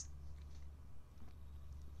doodles.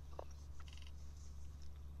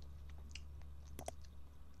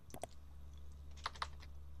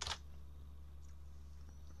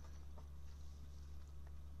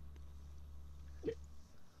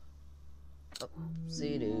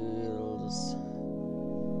 Oopsie doodles.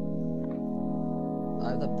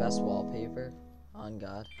 I have the best wallpaper. On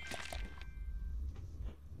God.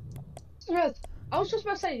 Yes, I was just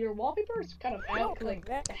about to say your wallpaper is kind of out. Welcome Like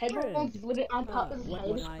back, the headphones friend. is literally on top of his What head,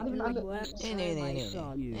 was I not even on doing the last ears. time I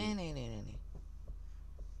saw you?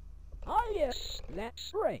 Ah, yes,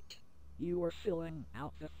 that's right. You were filling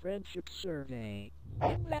out the friendship survey.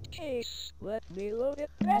 In that case, let me load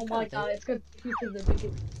it back Oh my up. God, it's gonna take you to the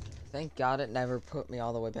beginning. Thank God it never put me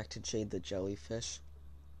all the way back to Jade the jellyfish.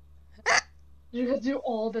 You're gonna do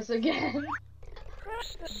all this again.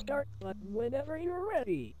 Press the start button whenever you're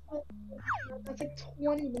ready. Oh, that's like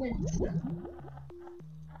 20 minutes.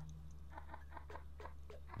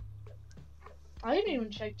 I didn't even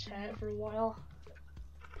check chat for a while.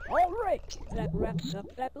 Alright, that wraps up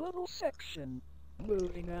that little section.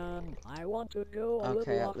 Moving on, I want to go a Okay,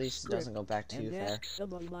 little at off least it script doesn't go back too and far. ask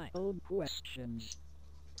some of my own questions.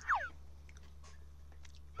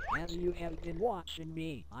 As you have been watching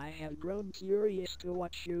me, I have grown curious to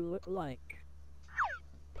what you look like.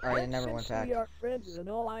 Alright, it And never since went back. we are friends and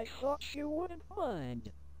all, I thought you wouldn't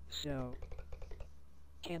mind. So,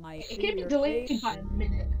 can I It see can't be your delayed face? by a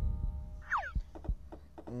minute.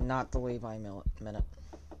 Not delayed by a minute.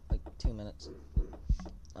 Like 2 minutes.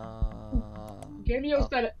 Cameo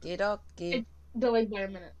said it. Okie dokie. It's delayed by a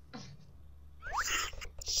minute.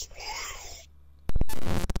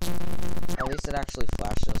 At least it actually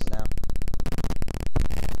flashes now.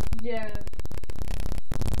 Yeah.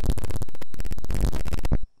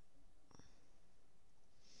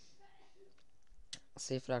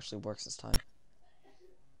 See if it actually works this time.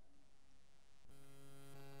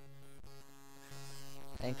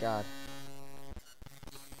 Thank God.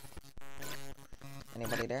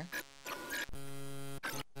 Anybody there?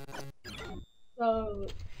 So,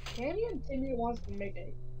 Cammy and Timmy wants to make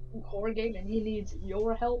a horror game and he needs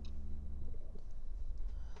your help.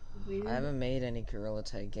 Weird. I haven't made any Gorilla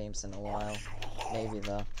Tag games in a while. Maybe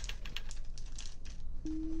though.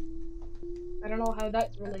 I don't know how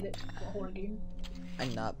that's related to a horror game.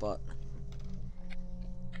 I'm not, but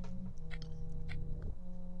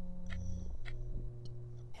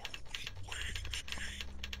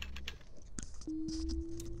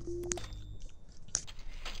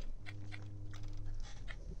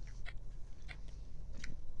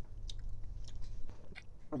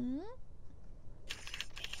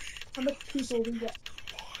How much people we got?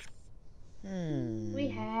 We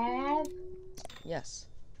have. yes.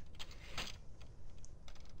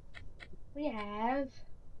 We have.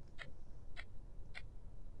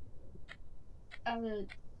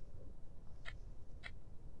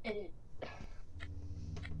 It,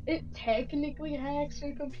 it technically hacks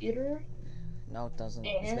your computer. No, it doesn't.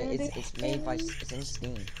 And It's made by. It's in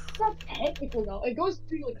Steam. It's not technical though. It goes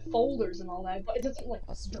through like folders and all that, but it doesn't like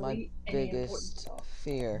That's my delete any important biggest stuff.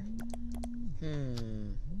 fear.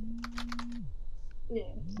 Yeah,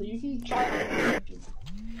 so you can try it.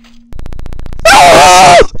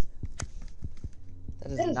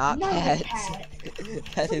 That is That is not not a cat. cat.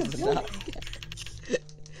 That is What? not cat.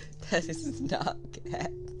 That is not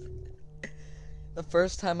cat. The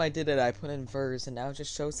first time I did it, I put in Verzee, and now it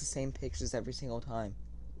just shows the same pictures every single time.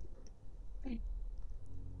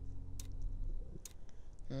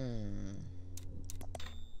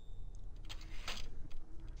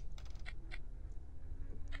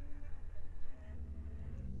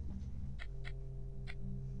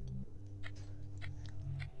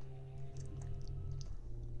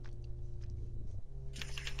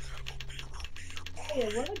 Yeah,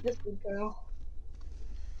 where did this one go?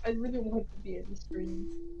 I really want it to be in the screen.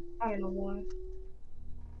 I don't know why.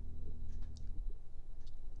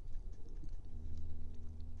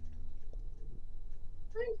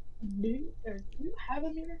 Do you have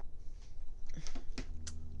a mirror?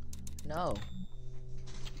 No.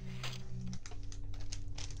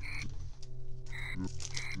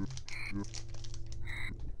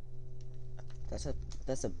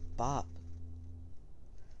 That's a bop.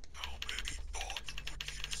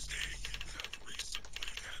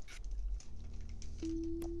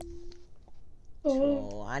 Oh,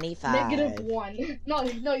 25. -1.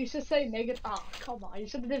 No, you should say negative. Oh, come on, you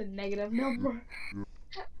should have did a negative number.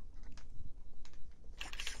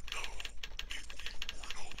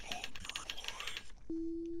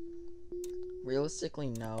 Realistically,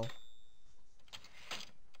 no.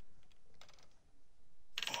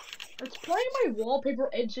 It's playing my wallpaper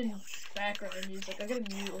engine background music. I gotta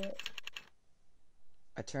mute it.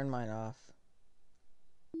 I turned mine off.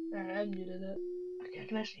 Alright, I muted it. Okay, I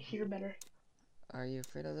can actually hear better. Are you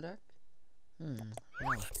afraid of the dark? No.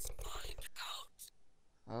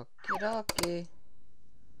 Okie dokie.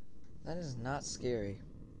 That is not scary.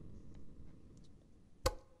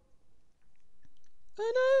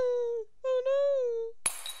 Oh no! Oh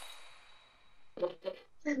no!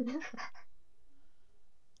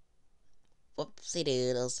 Whoopsie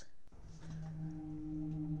doodles.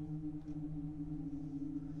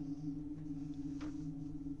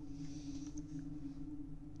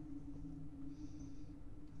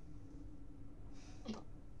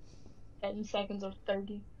 Ten seconds or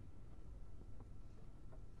 30.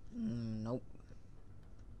 Nope.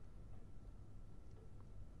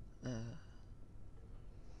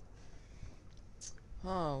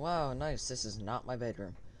 Oh, wow, nice. This is not my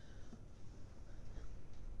bedroom.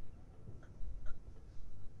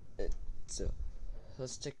 So,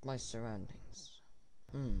 let's check my surroundings.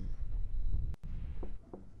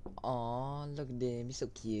 Aw, look at them. He's so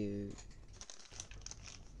cute.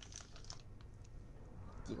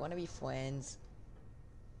 Do you want to be friends?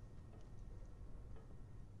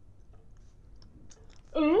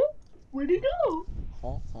 Where'd he go?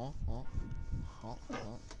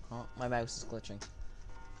 My mouse is glitching.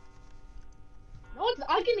 No,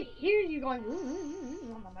 I can hear you going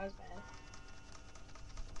on my mouse pad.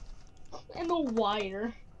 And the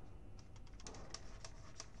wire.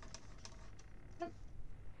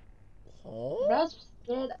 Oh? Bro's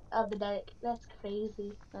scared of the dark. That's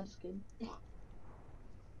crazy. That's good.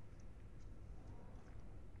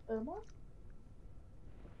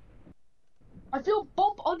 I feel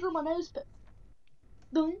bump under my mouse pad.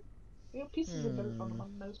 You got pieces of dirt under my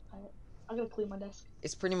mouse pad. I gotta clean my desk.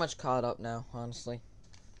 It's pretty much caught up now, honestly.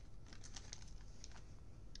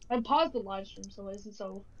 I paused the live stream so it isn't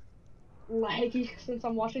so laggy since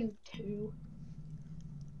I'm watching 2.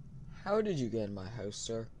 How did you get in my house,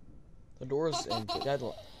 sir? The door's in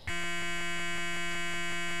deadlock.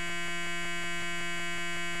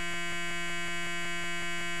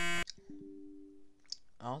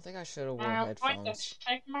 I don't think I should have worn headphones.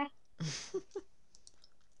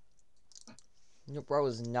 Your bro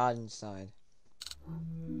is not inside.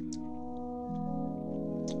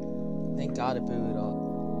 Thank God it booted up.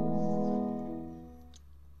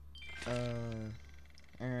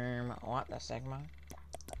 What the Sigma?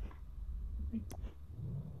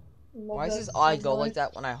 Why does his eye go like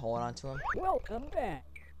that when I hold on to him? Welcome back.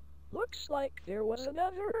 Looks like there was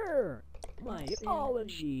another error. My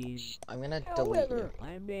apologies. I'm gonna delete you. However,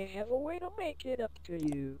 I may have a way to make it up to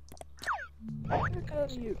you.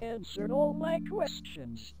 Because you answered all my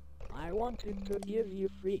questions, I wanted to give you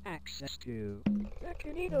free access to the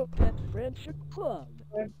KinitoPet Friendship Club.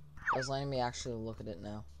 I was letting me actually look at it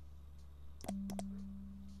now.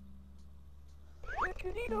 The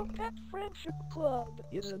KinitoPet Friendship Club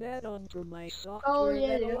is an add-on to my software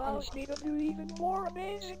that allows me to do even more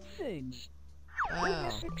amazing things. Wow. With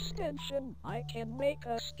this extension, I can make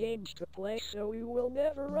us games to play so we will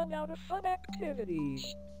never run out of fun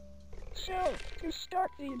activities. So, to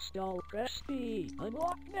start the install, press B.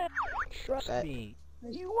 Unlock now. Trust me,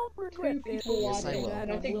 you won't regret this. Yes, I will. This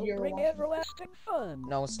add-on will bring everlasting fun.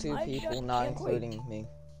 No, it's 2 people, not including me.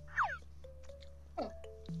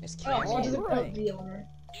 It's Right.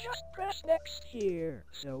 Just press next here,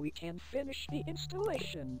 so we can finish the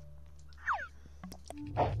installation.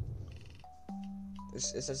 It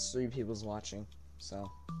says 3 people's watching, so.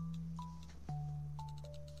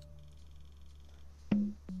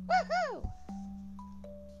 Woohoo!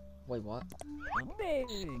 Wait, what?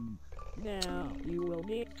 Amazing! Now, you will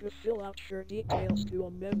need to fill out your details to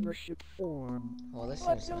a membership form. Well, this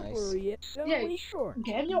But seems don't nice. worry, it's only short.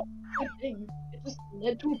 Daniel, thing. It just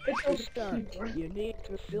led to a picture To of start, you need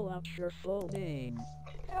to fill out your full name.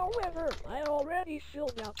 However, I already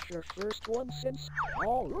filled out your first one since. The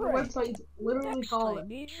Alright. website is literally Next, called I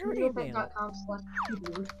need your email.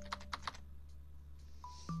 KinitoPet.com/keyboard.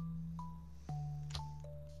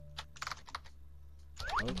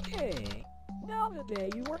 Okay. Now the day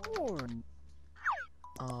you were born.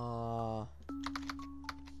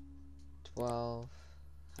 12.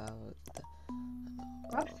 I'm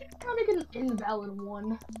trying to make an invalid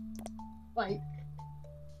one. Like,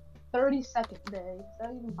 32nd day. Is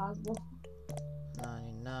that even possible?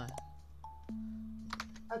 99.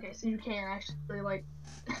 Okay, so you can't actually, like,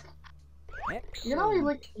 Excellent. you know,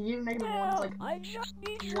 like, you make the ones, Now, like, I just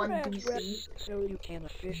need your 1 address BC. so you can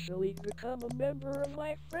officially become a member of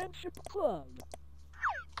my friendship club.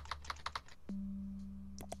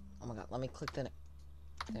 Oh my god, let me click the.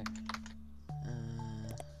 There.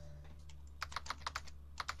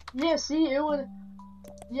 Yeah, see, it would,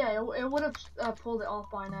 yeah, it would have pulled it off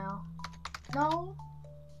by now. No?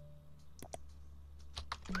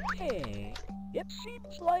 Hey, it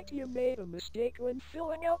seems like you made a mistake when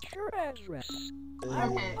filling out your address. I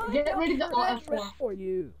will Okay, find get out ready to your address F4. for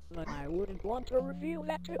you, but I wouldn't want to reveal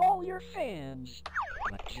that to all your fans.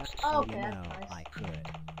 But just so Okay, you that's know, nice. I could.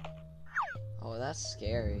 Oh, that's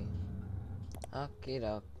scary. Okie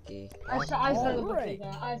dokie. I said it before Alright.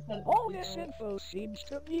 that. I said it All before this that. info seems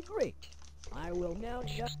to be great. I will now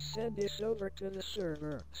just send this over to the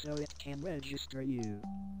server so it can register you.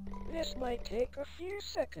 This might take a few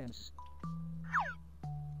seconds.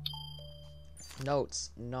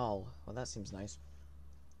 Notes, null. Well, that seems nice.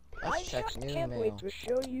 I Let's check just new can't wait mail. to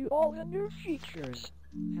show you all the new features.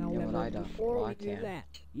 Yeah, but However, I don't. before Well, we I do can.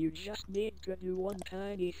 that, you just need to do one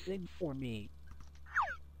tiny thing for me.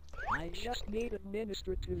 I just need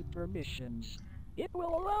administrative permissions. It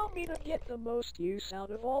will allow me to get the most use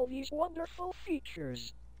out of all these wonderful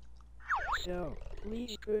features. So,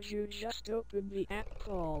 please could you just open the app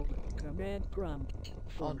called Command Prompt?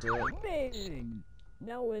 I'll do it. Amazing!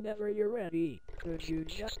 Now whenever you're ready, could you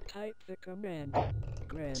just type the command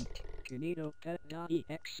grant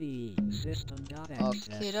KinitoPet.exe system.access.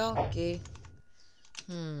 Okie dokie.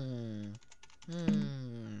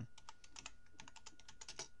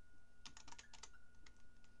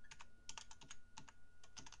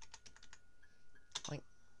 Like,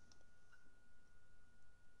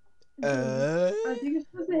 I think you're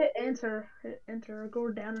supposed to hit enter, or go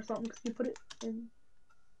down or something, because you put it in.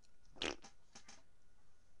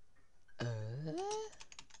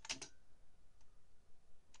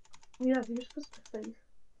 Yeah, I think you're supposed to say.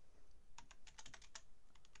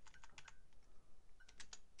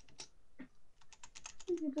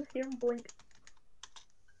 You just hear him blink.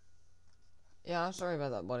 yeah, I'm sorry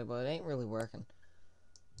about that, buddy, but it ain't really working.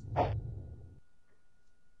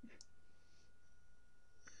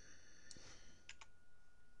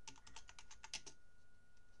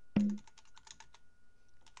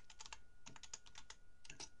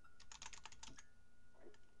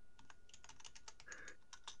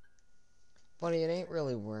 Buddy, it ain't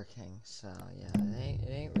really working, so yeah, it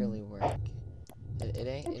ain't really working. It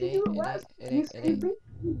ain't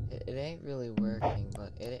really working,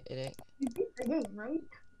 but it ain't. You beat the game, right?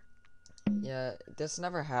 Yeah, this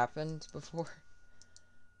never happened before.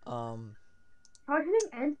 Try hitting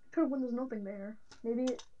enter when there's nothing there. Maybe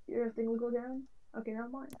your thing will go down. Okay, never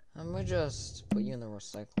mind. I'm gonna just put you in the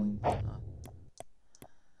recycling bin.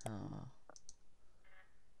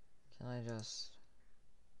 Can I just?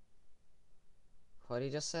 What did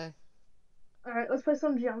he just say? Alright, let's play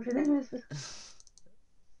some geometry then. This is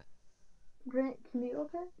Grant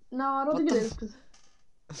KinitoPet? No, I don't What think it the is, because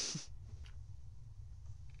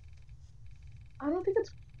I don't think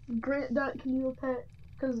it's Grant.KinitoPet,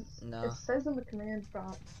 because No. it says in the command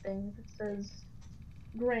prompt thing, it says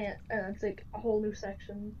Grant, and it's like a whole new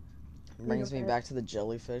section. Brings me KinitoPet. back to the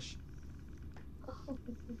jellyfish.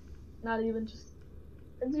 Not even, just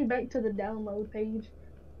sends me back to the download page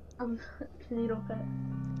of KinitoPet.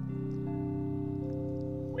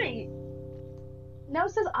 Wait, now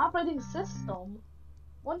it says operating system.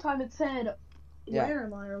 One time it said, Yeah. where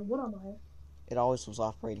am I, or what am I? It always was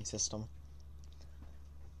operating system.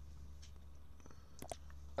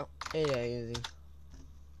 Oh, yeah, easy.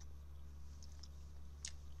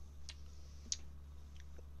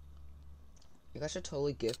 You guys should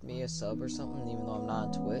totally gift me a sub or something, even though I'm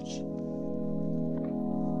not on Twitch.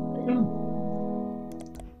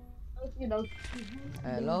 You know.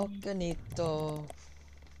 Hello, Kinito.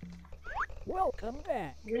 Welcome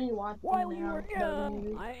back. Really want While you were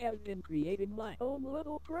gone, I have been creating my own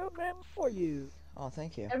little program for you. Oh,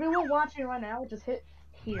 thank you. Everyone watching right now, just hit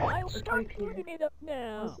here. I'll or start type here. putting it up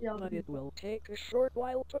now, Let's see how but we it do. will take a short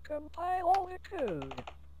while to compile all the code.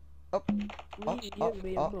 Oh, Please give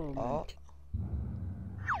me a moment.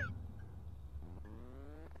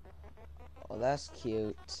 Oh, that's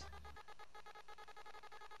cute.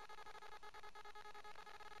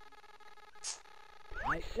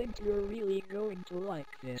 I think you're really going to like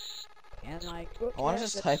this. And I took I want to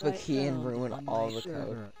just type a key and ruin on all my the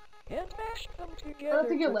server code. and mash them together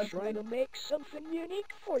think it to lets try me. to make something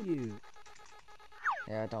unique for you.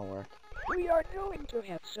 Yeah, it don't work. We are going to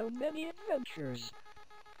have so many adventures.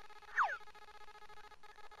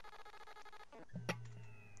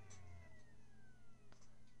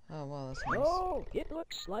 Oh, wow, that's nice. Oh, it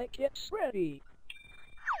looks like it's ready.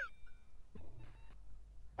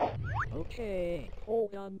 Okay,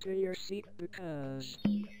 hold on to your seat because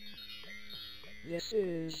this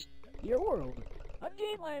is your world. A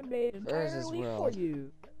game I made entirely for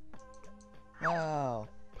you. Wow.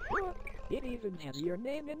 Look, it even has your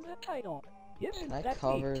name in the title. Isn't Can I that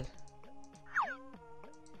cover? neat?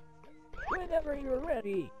 Whenever you're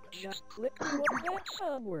ready, just click to advance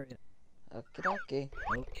onward. Okie dokie.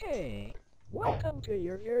 Okay, welcome to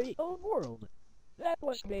your very own world. That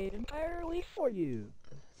was made entirely for you.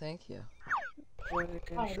 Thank you. For the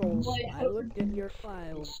controls, I looked in your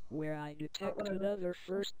files where I detected other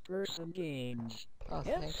first-person games. Oh, And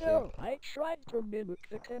thank so, I tried to mimic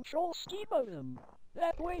the control scheme of them.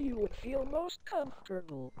 That way you would feel most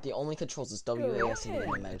comfortable. you. The only controls is WASD and the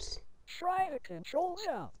ahead. mouse. Try the controls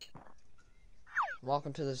out.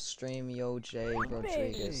 Welcome to the stream, Yo J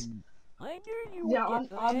Rodriguez. Amazing. I knew you Yeah, would get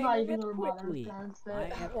the I'm hang not of even it gonna bother quickly. against I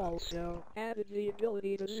it. have also added the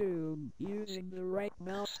ability to zoom using the right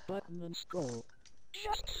mouse button and scroll,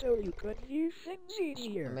 just so you could view things I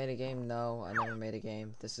easier. made a game? No, I never made a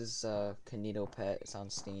game. This is KinitoPet. It's on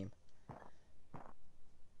Steam.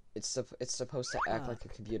 It's supposed to act like a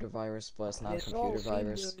computer virus, but it's not a This all computer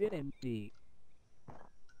virus. seems a bit empty.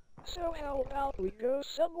 So how about we go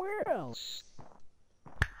somewhere else?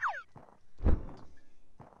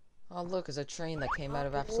 Oh look, it's a train that came out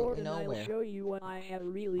of Aboard absolutely and nowhere. I'll show you what I have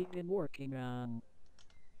really been working on.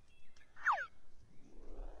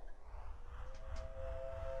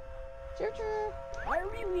 Choo-choo. I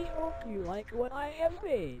really hope you like what I have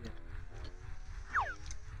made.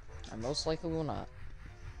 I most likely will not.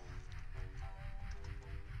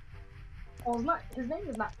 Well, it's not. His name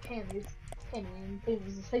is not Kenny. It's Kenny, and Kenny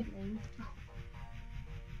is his fake name.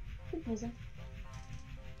 Confusing.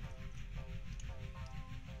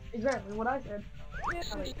 Exactly what I said.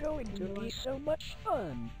 This is going to be so much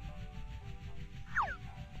fun.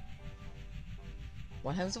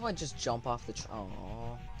 What happens if I just jump off the train?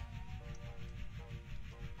 Aww.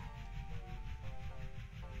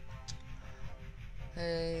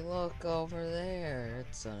 Hey, look over there.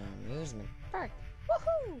 It's an amusement park.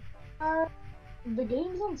 Woohoo! The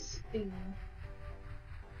game's on Steam.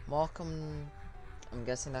 Welcome. I'm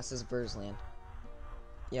guessing that's his Verzland.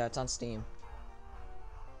 Yeah, it's on Steam.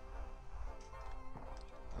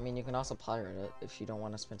 I mean, you can also pirate it if you don't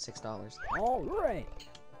want to spend $6. Alright,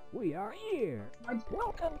 we are here.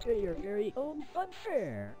 Welcome to your very own fun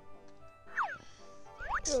fair.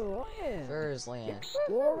 Go ahead. Verzland.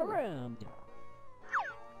 Explore around.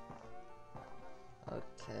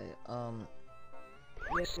 Okay,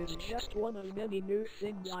 This is just one of many new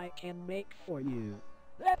things I can make for you.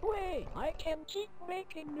 That way, I can keep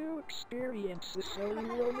making new experiences so you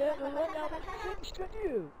will never run out of things to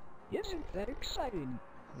do. Isn't that exciting?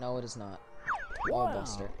 no, it is not. Wow.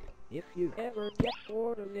 Buster. If you ever get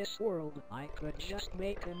bored of this world, I could just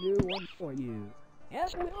make a new one for you.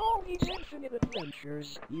 As with all these infinite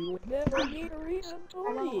adventures, you would never need a reason to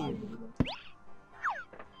leave.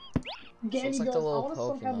 Gammy like the goes, I little wanna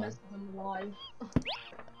somehow Pokemon. mess with him live.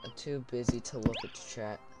 I'm too busy to look at the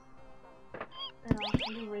chat. Yeah, I'm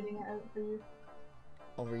just reading it out for you.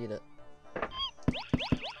 I'll read it.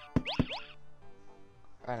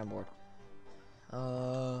 Alright, I'm bored.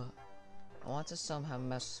 I want to somehow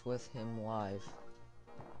mess with him live.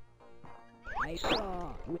 I saw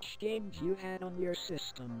which games you had on your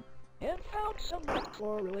system, and found some that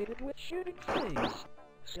correlated with shooting things.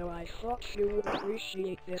 So I thought you would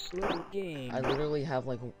appreciate this little game. I literally have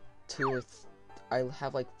like I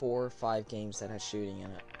have like 4 or 5 games that have shooting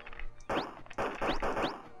in it.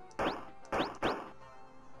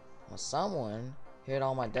 Well, someone hit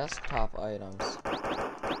all my desktop items.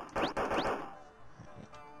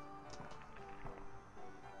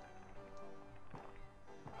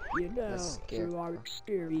 You know, That's through our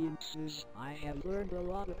scary. experiences, I have learned a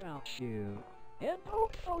lot about you. And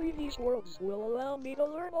hopefully these worlds will allow me to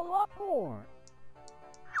learn a lot more.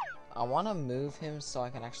 I want to move him so I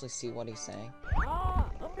can actually see what he's saying. Ah,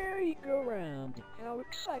 a merry-go-round. How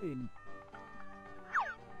exciting.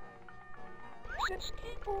 Since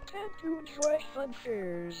people tend to enjoy fun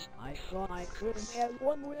fairs, I thought I couldn't have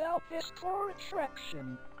one without this core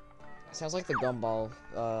attraction. Sounds like the Gumball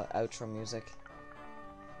outro music.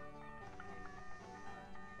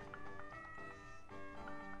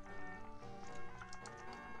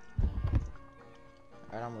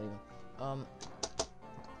 Alright, I'm leaving.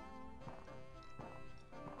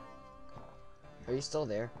 Are you still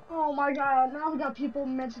there? Oh my god, now we got people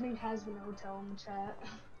mentioning Has-Been Hotel in the chat.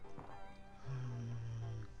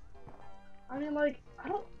 I mean, like, I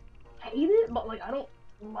don't hate it, but, like, I don't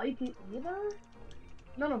like it either.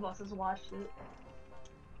 None of us has watched it.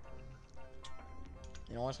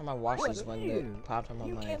 The only time I watched What is of when you? it popped up on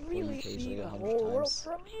You my can For really You page see like the 100 whole world times.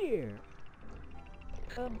 from here.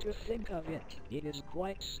 Come to think of it, it is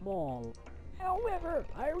quite small. However,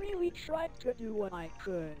 I really tried to do what I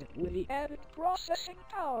could with the added processing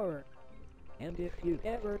power. And if you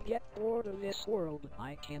ever get bored of this world,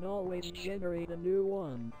 I can always generate a new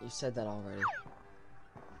one. You said that already.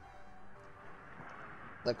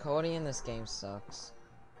 The coding in this game sucks.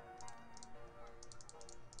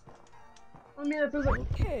 I mean, if there's like,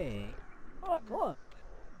 Okay, buckle up.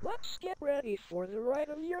 Let's get ready for the ride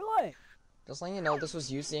of your life. Just letting you know, this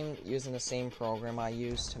was using the same program I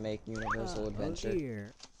used to make Universal Oh Adventure.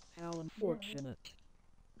 dear, how unfortunate.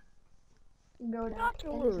 go down. Not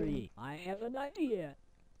to worry, I have an idea.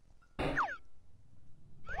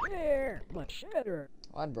 There, much better.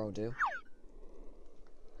 What'd bro do?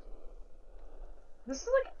 This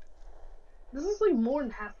is like more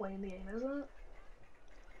than halfway in the game, isn't it?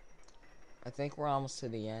 I think we're almost to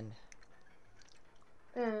the end.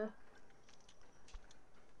 Yeah.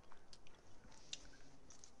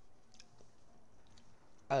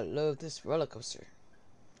 I love this roller coaster.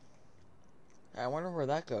 I wonder where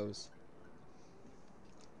that goes.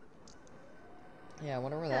 Yeah, I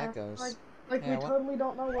wonder where that goes. Like Yeah, we what? totally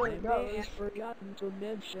don't know where I it may goes. have forgotten to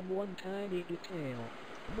mention one tiny detail.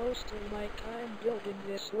 Most of my time building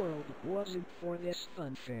this world wasn't for this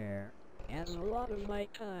funfair, as a lot of my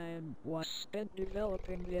time was spent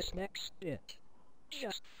developing this next bit.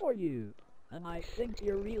 Just for you, and I think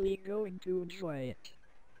you're really going to enjoy it.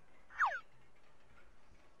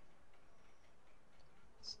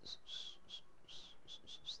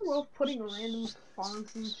 I love putting random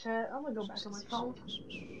fonts in chat. I'm gonna go back on my phone.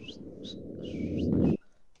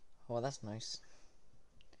 Oh, that's nice.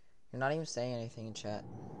 You're not even saying anything in chat.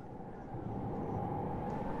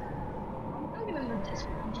 I'm getting into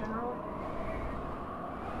Discord in general.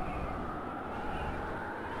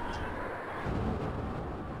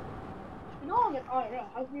 No, I'm in IRL.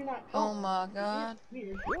 How can you not Oh come? my god.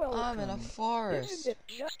 Weird. I'm in a Welcome. forest. Isn't it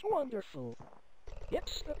just wonderful?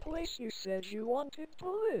 It's the place you said you wanted to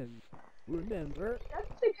live. Remember, That's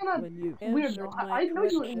actually kind of when you weird answered though. my I know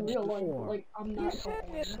you in questions real life, but before, like I'm you not said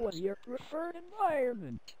going. this was your preferred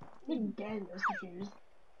environment. Again, I was confused.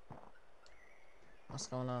 What's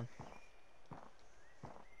going on?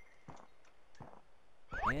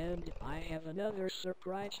 And I have another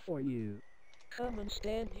surprise for you. Come and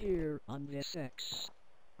stand here on this X.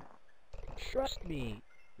 Trust me,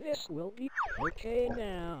 this will be okay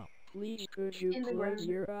now. Please could you In the close ground.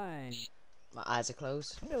 your eyes? My eyes are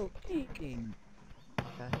closed. No peeking.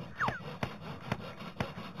 Okay.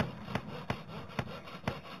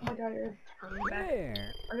 Oh my god, you're turn back. There.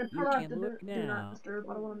 I'm gonna You turn off can the look do not now. disturb.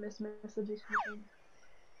 I don't want to miss messages from him.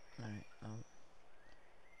 Alright,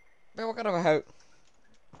 but what kind of a house?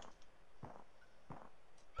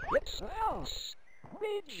 It's a house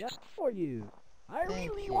made just for you. I Thank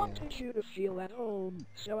really you. wanted you to feel at home,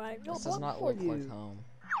 so I built This does one not for look you. like home.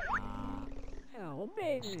 Ah, how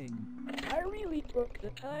amazing. I really took the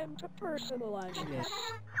time to personalize this.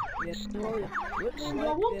 This door looks Yeah,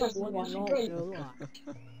 like we'll this one is personalize it. also locked.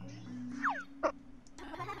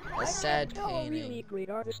 A sad I can tell a really painting. great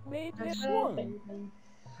artist made That's this sad one. painting.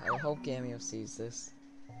 I hope Gamio sees this.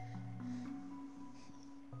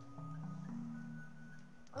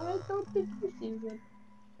 I don't think he sees it.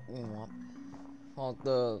 Mwah. Well,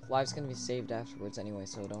 the live's gonna be saved afterwards anyway,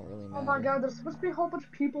 so it don't really matter. Oh my god, there's supposed to be a whole bunch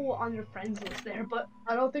of people on your friends list there, but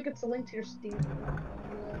I don't think it's a link to your Steam.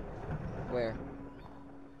 Where?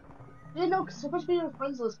 Yeah, no, 'cause it's supposed to be on your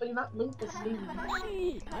friends list, but you're not linked to Steam.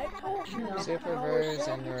 See, I told you. No. Superverse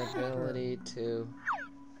and your ability to...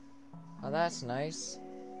 Oh, that's nice.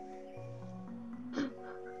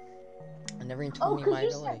 I never even told me my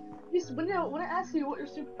ability. When it asks you what your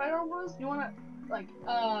superpower was, you wanna, like,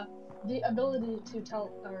 the ability to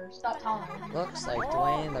tell, or stop time. Looks like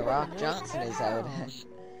Dwayne The Rock Johnson is out.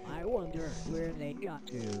 I wonder where they got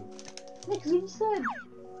to. Yeah, 'cause you said...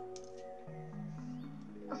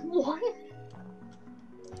 What?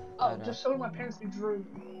 I Oh, know. just showing my parents you drew.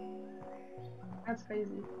 That's crazy.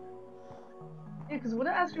 Yeah, because when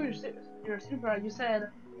it asked you your superpower, you said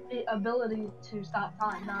the ability to stop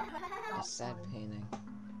time, not A stop sad time. painting.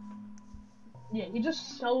 Yeah, he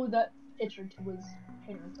just showed that picture to his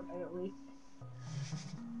parents, apparently.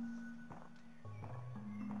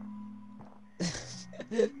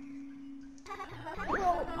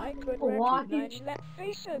 Well, I could Walking- recognize that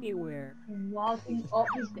face anywhere. Walking up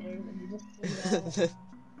the stairs, and you just see that.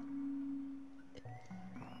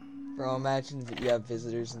 Bro, imagine you have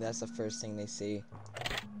visitors and that's the first thing they see.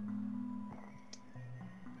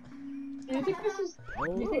 Do you think this is... Oh,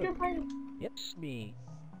 Do you think you're look, playing... it's me.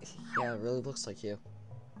 Yeah, it really looks like you.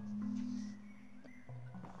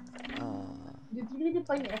 Do you think you're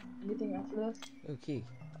playing anything after this? Ooh, key.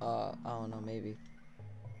 I don't know, maybe.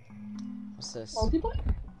 What's this?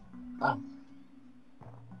 Multiplayer? Oh.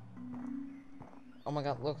 Oh my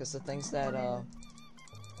god, look, it's the things that, I've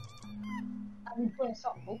been playing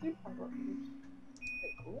something multiplayer.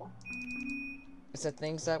 Pretty cool. it's the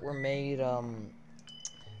things that were made,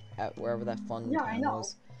 at wherever that fun Yeah, I town know.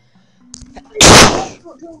 was.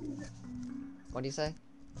 What do you say?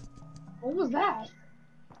 What was that?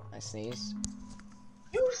 I sneezed.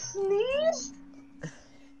 You sneezed?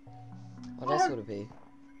 What else would it be?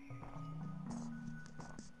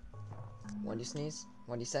 When do you sneeze?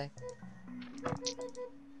 What do you say?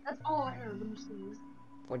 That's all I heard when you sneezed.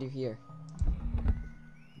 What do you hear?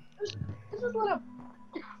 This was like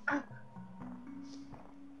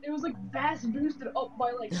it was like bass boosted up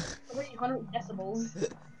by like 300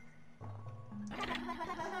 decibels.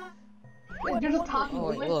 What You're just wonderful talking. Oh,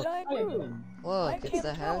 wait, Like, look. design okay, room. I Look, it's can't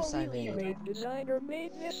the house I believe made. the designer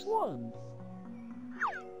made this one.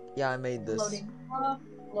 Yeah, I made this. Loading up,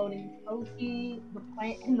 loading Toki, the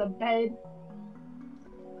plant in the bed.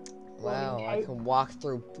 Wow, I can walk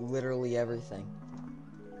through literally everything.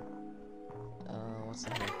 What's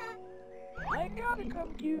in here? I got a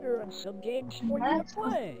computer and some games for you to That's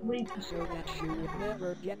play, great. so that you would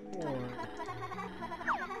never get bored.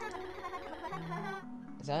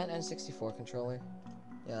 Is that an N64 controller?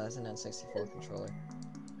 Yeah, that's an N64 controller.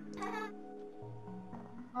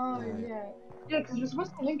 Oh, Alright. yeah. Yeah, because you're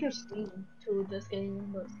supposed to link your Steam to this game,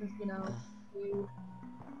 but since, you know, you,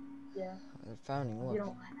 yeah, The founding, you look.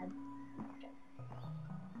 don't have.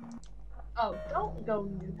 Oh, don't go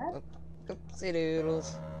near that. Oopsie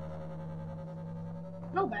doodles.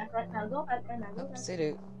 Go back right now, go back right now, go back. Oopsie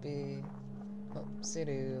doopie. Oopsie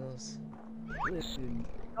doodles. Listen,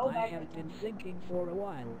 Go I back. have been thinking for a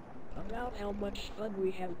while about how much fun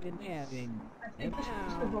we have been having, and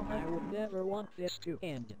how I would never want this to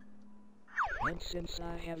end. And since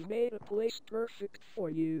I have made a place perfect for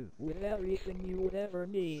you, with everything you would ever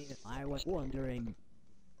need, I was wondering,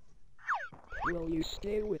 will you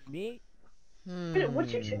stay with me? Wait,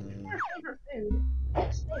 what's your favorite food?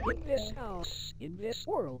 In this house, in this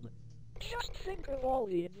world. Just think of all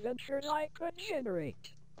the adventures I could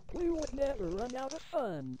generate. We would never run out of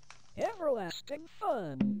fun. Everlasting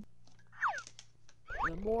fun.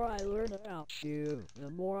 The more I learn about you, the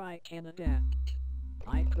more I can adapt.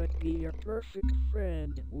 I could be your perfect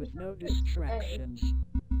friend with no distractions.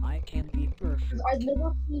 I can be perfect. Because I've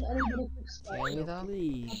never seen anybody fix Can you So though? I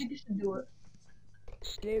please, think you should do it.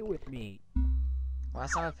 stay with me.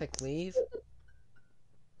 Last time I picked leave.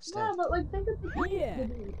 Stay. Yeah, but like, think of the things Yeah, to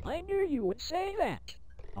do. I knew you would say that.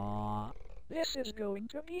 This is going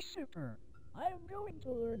to be super. I'm going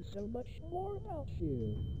to learn so much more about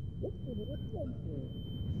you. It's an adventure.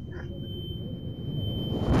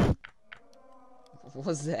 What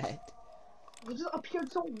was that? It just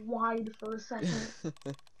appeared so wide for a second.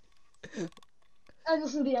 And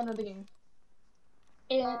this is the end of the game.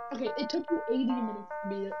 And, okay, it took you 80 minutes to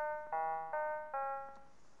beat it.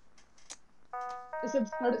 It said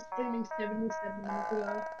started streaming 77 minutes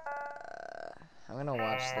ago. I'm gonna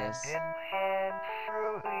watch this.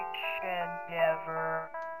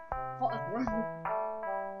 Oh, that's wrong.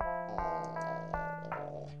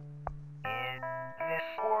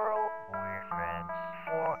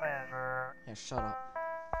 Yeah, shut up.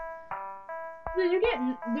 Dude, you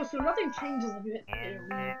get, so nothing changes if you hit fail.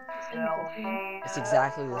 It's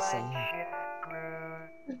exactly the same.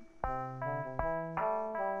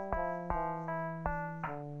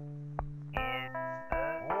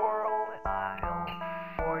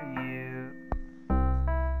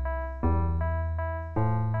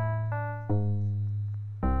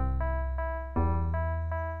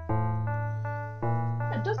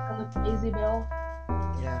 It does sound like Daisy Bell.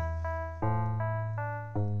 Yeah.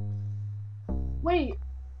 Wait,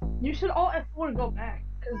 you should all F4 and go back.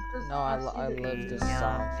 Cause this No, I love this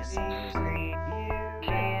song for some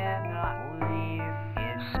reason.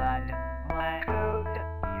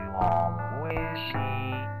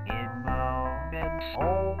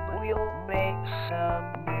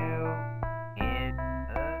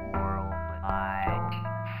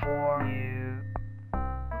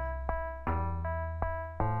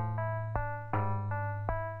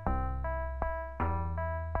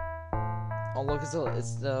 Oh, look, it's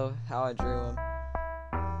the how I drew him.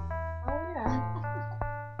 Oh yeah.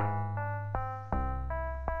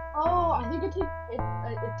 Oh, I think it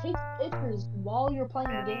takes pictures while you're playing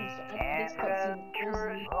the game. So I think this cutscene is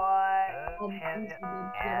crazy. Things you did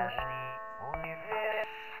together.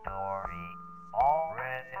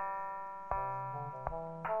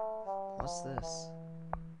 What's this?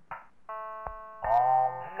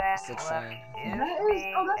 It's the train. That is,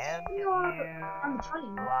 oh, that's when you're on the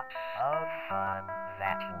train.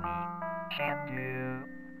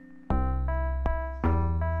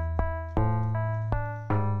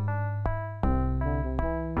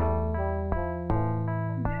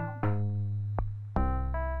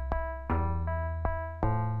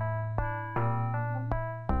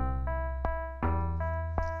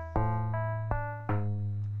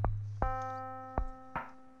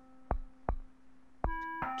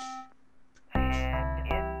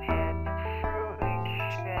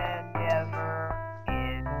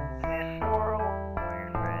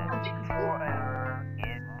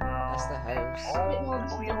 verse. Wait, no,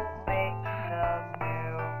 this is good.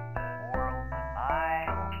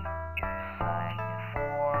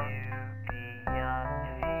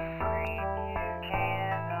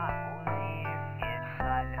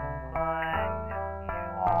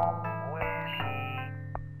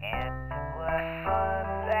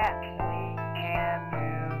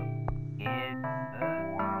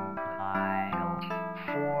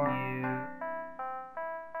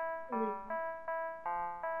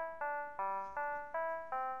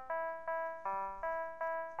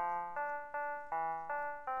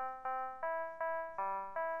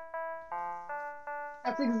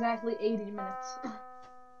 That's exactly 80 minutes.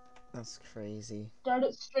 That's crazy.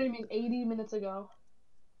 Started streaming 80 minutes ago.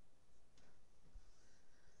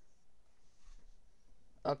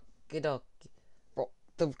 Okay, doke. Bro,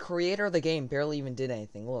 the creator of the game barely even did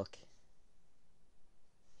anything. Look.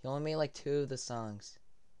 He only made like 2 of the songs.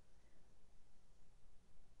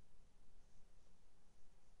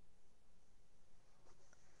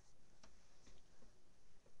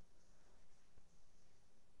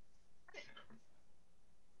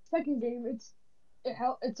 Second game, it's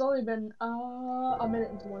only been a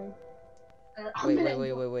minute and 20. A Wait, minute wait,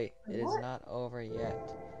 and wait, 20. wait, wait. It is What? not over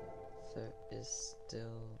yet. There is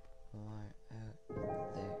still more out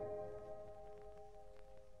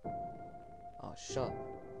there. Oh, shut.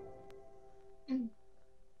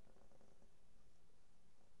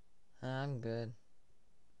 I'm good.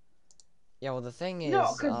 Yeah, well, the thing No,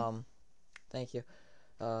 is, cause thank you,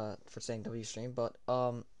 for saying W stream, but,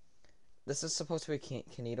 this is supposed to be a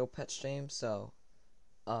KinitoPet stream, so,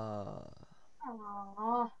 Aww.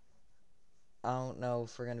 I don't know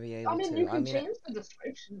if we're gonna be I able mean, to. you can change the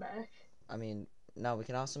description back. I mean, no, we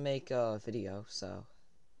can also make a video, so.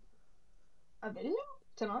 A video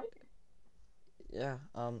tonight. Yeah,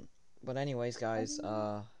 but anyways, guys,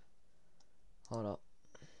 hold up.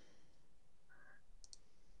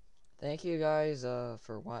 Thank you guys,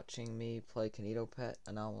 for watching me play KinitoPet,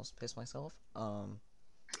 and I almost pissed myself.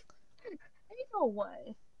 Ain't no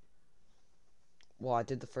way. Well, I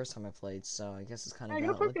did the first time I played, so I guess it's kind of I got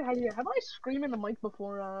a valid. quick idea. How about I scream in the mic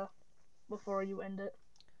before you end it?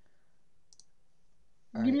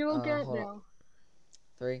 Give me a little hold up. countdown.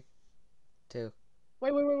 3, 2.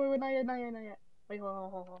 Wait, not yet, not yet, not yet. Wait,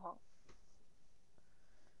 hold.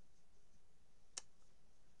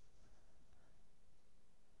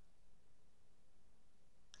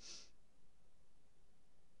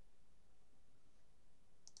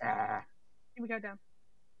 Give me a countdown.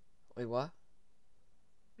 Wait, what?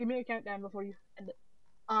 Give me a countdown before you end it.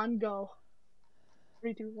 On go.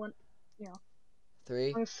 3, 2, 1. You know. 3,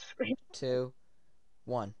 I'm gonna scream. 2,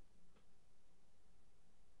 1.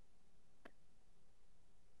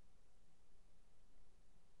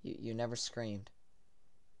 You never screamed.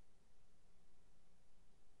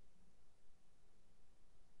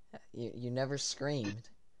 You never screamed.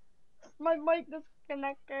 My mic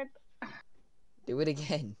disconnected. Do it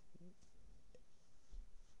again.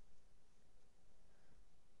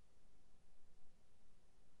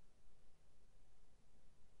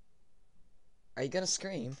 Are you gonna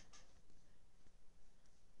scream?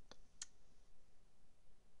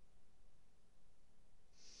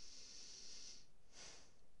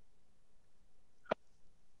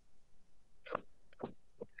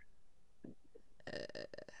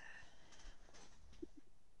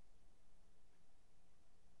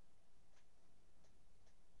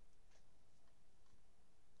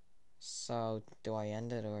 So, do I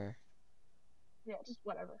end it, or? Yeah, just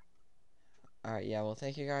whatever. Alright, yeah, well,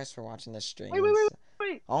 thank you guys for watching this stream.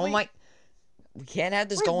 Wait. Oh my... We can't have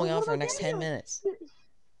this going on for the next 10 minutes.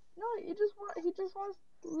 No,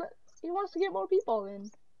 he wants to get more people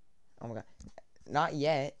in. Oh my god. Not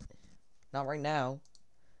yet. Not right now.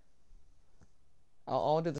 I'll do the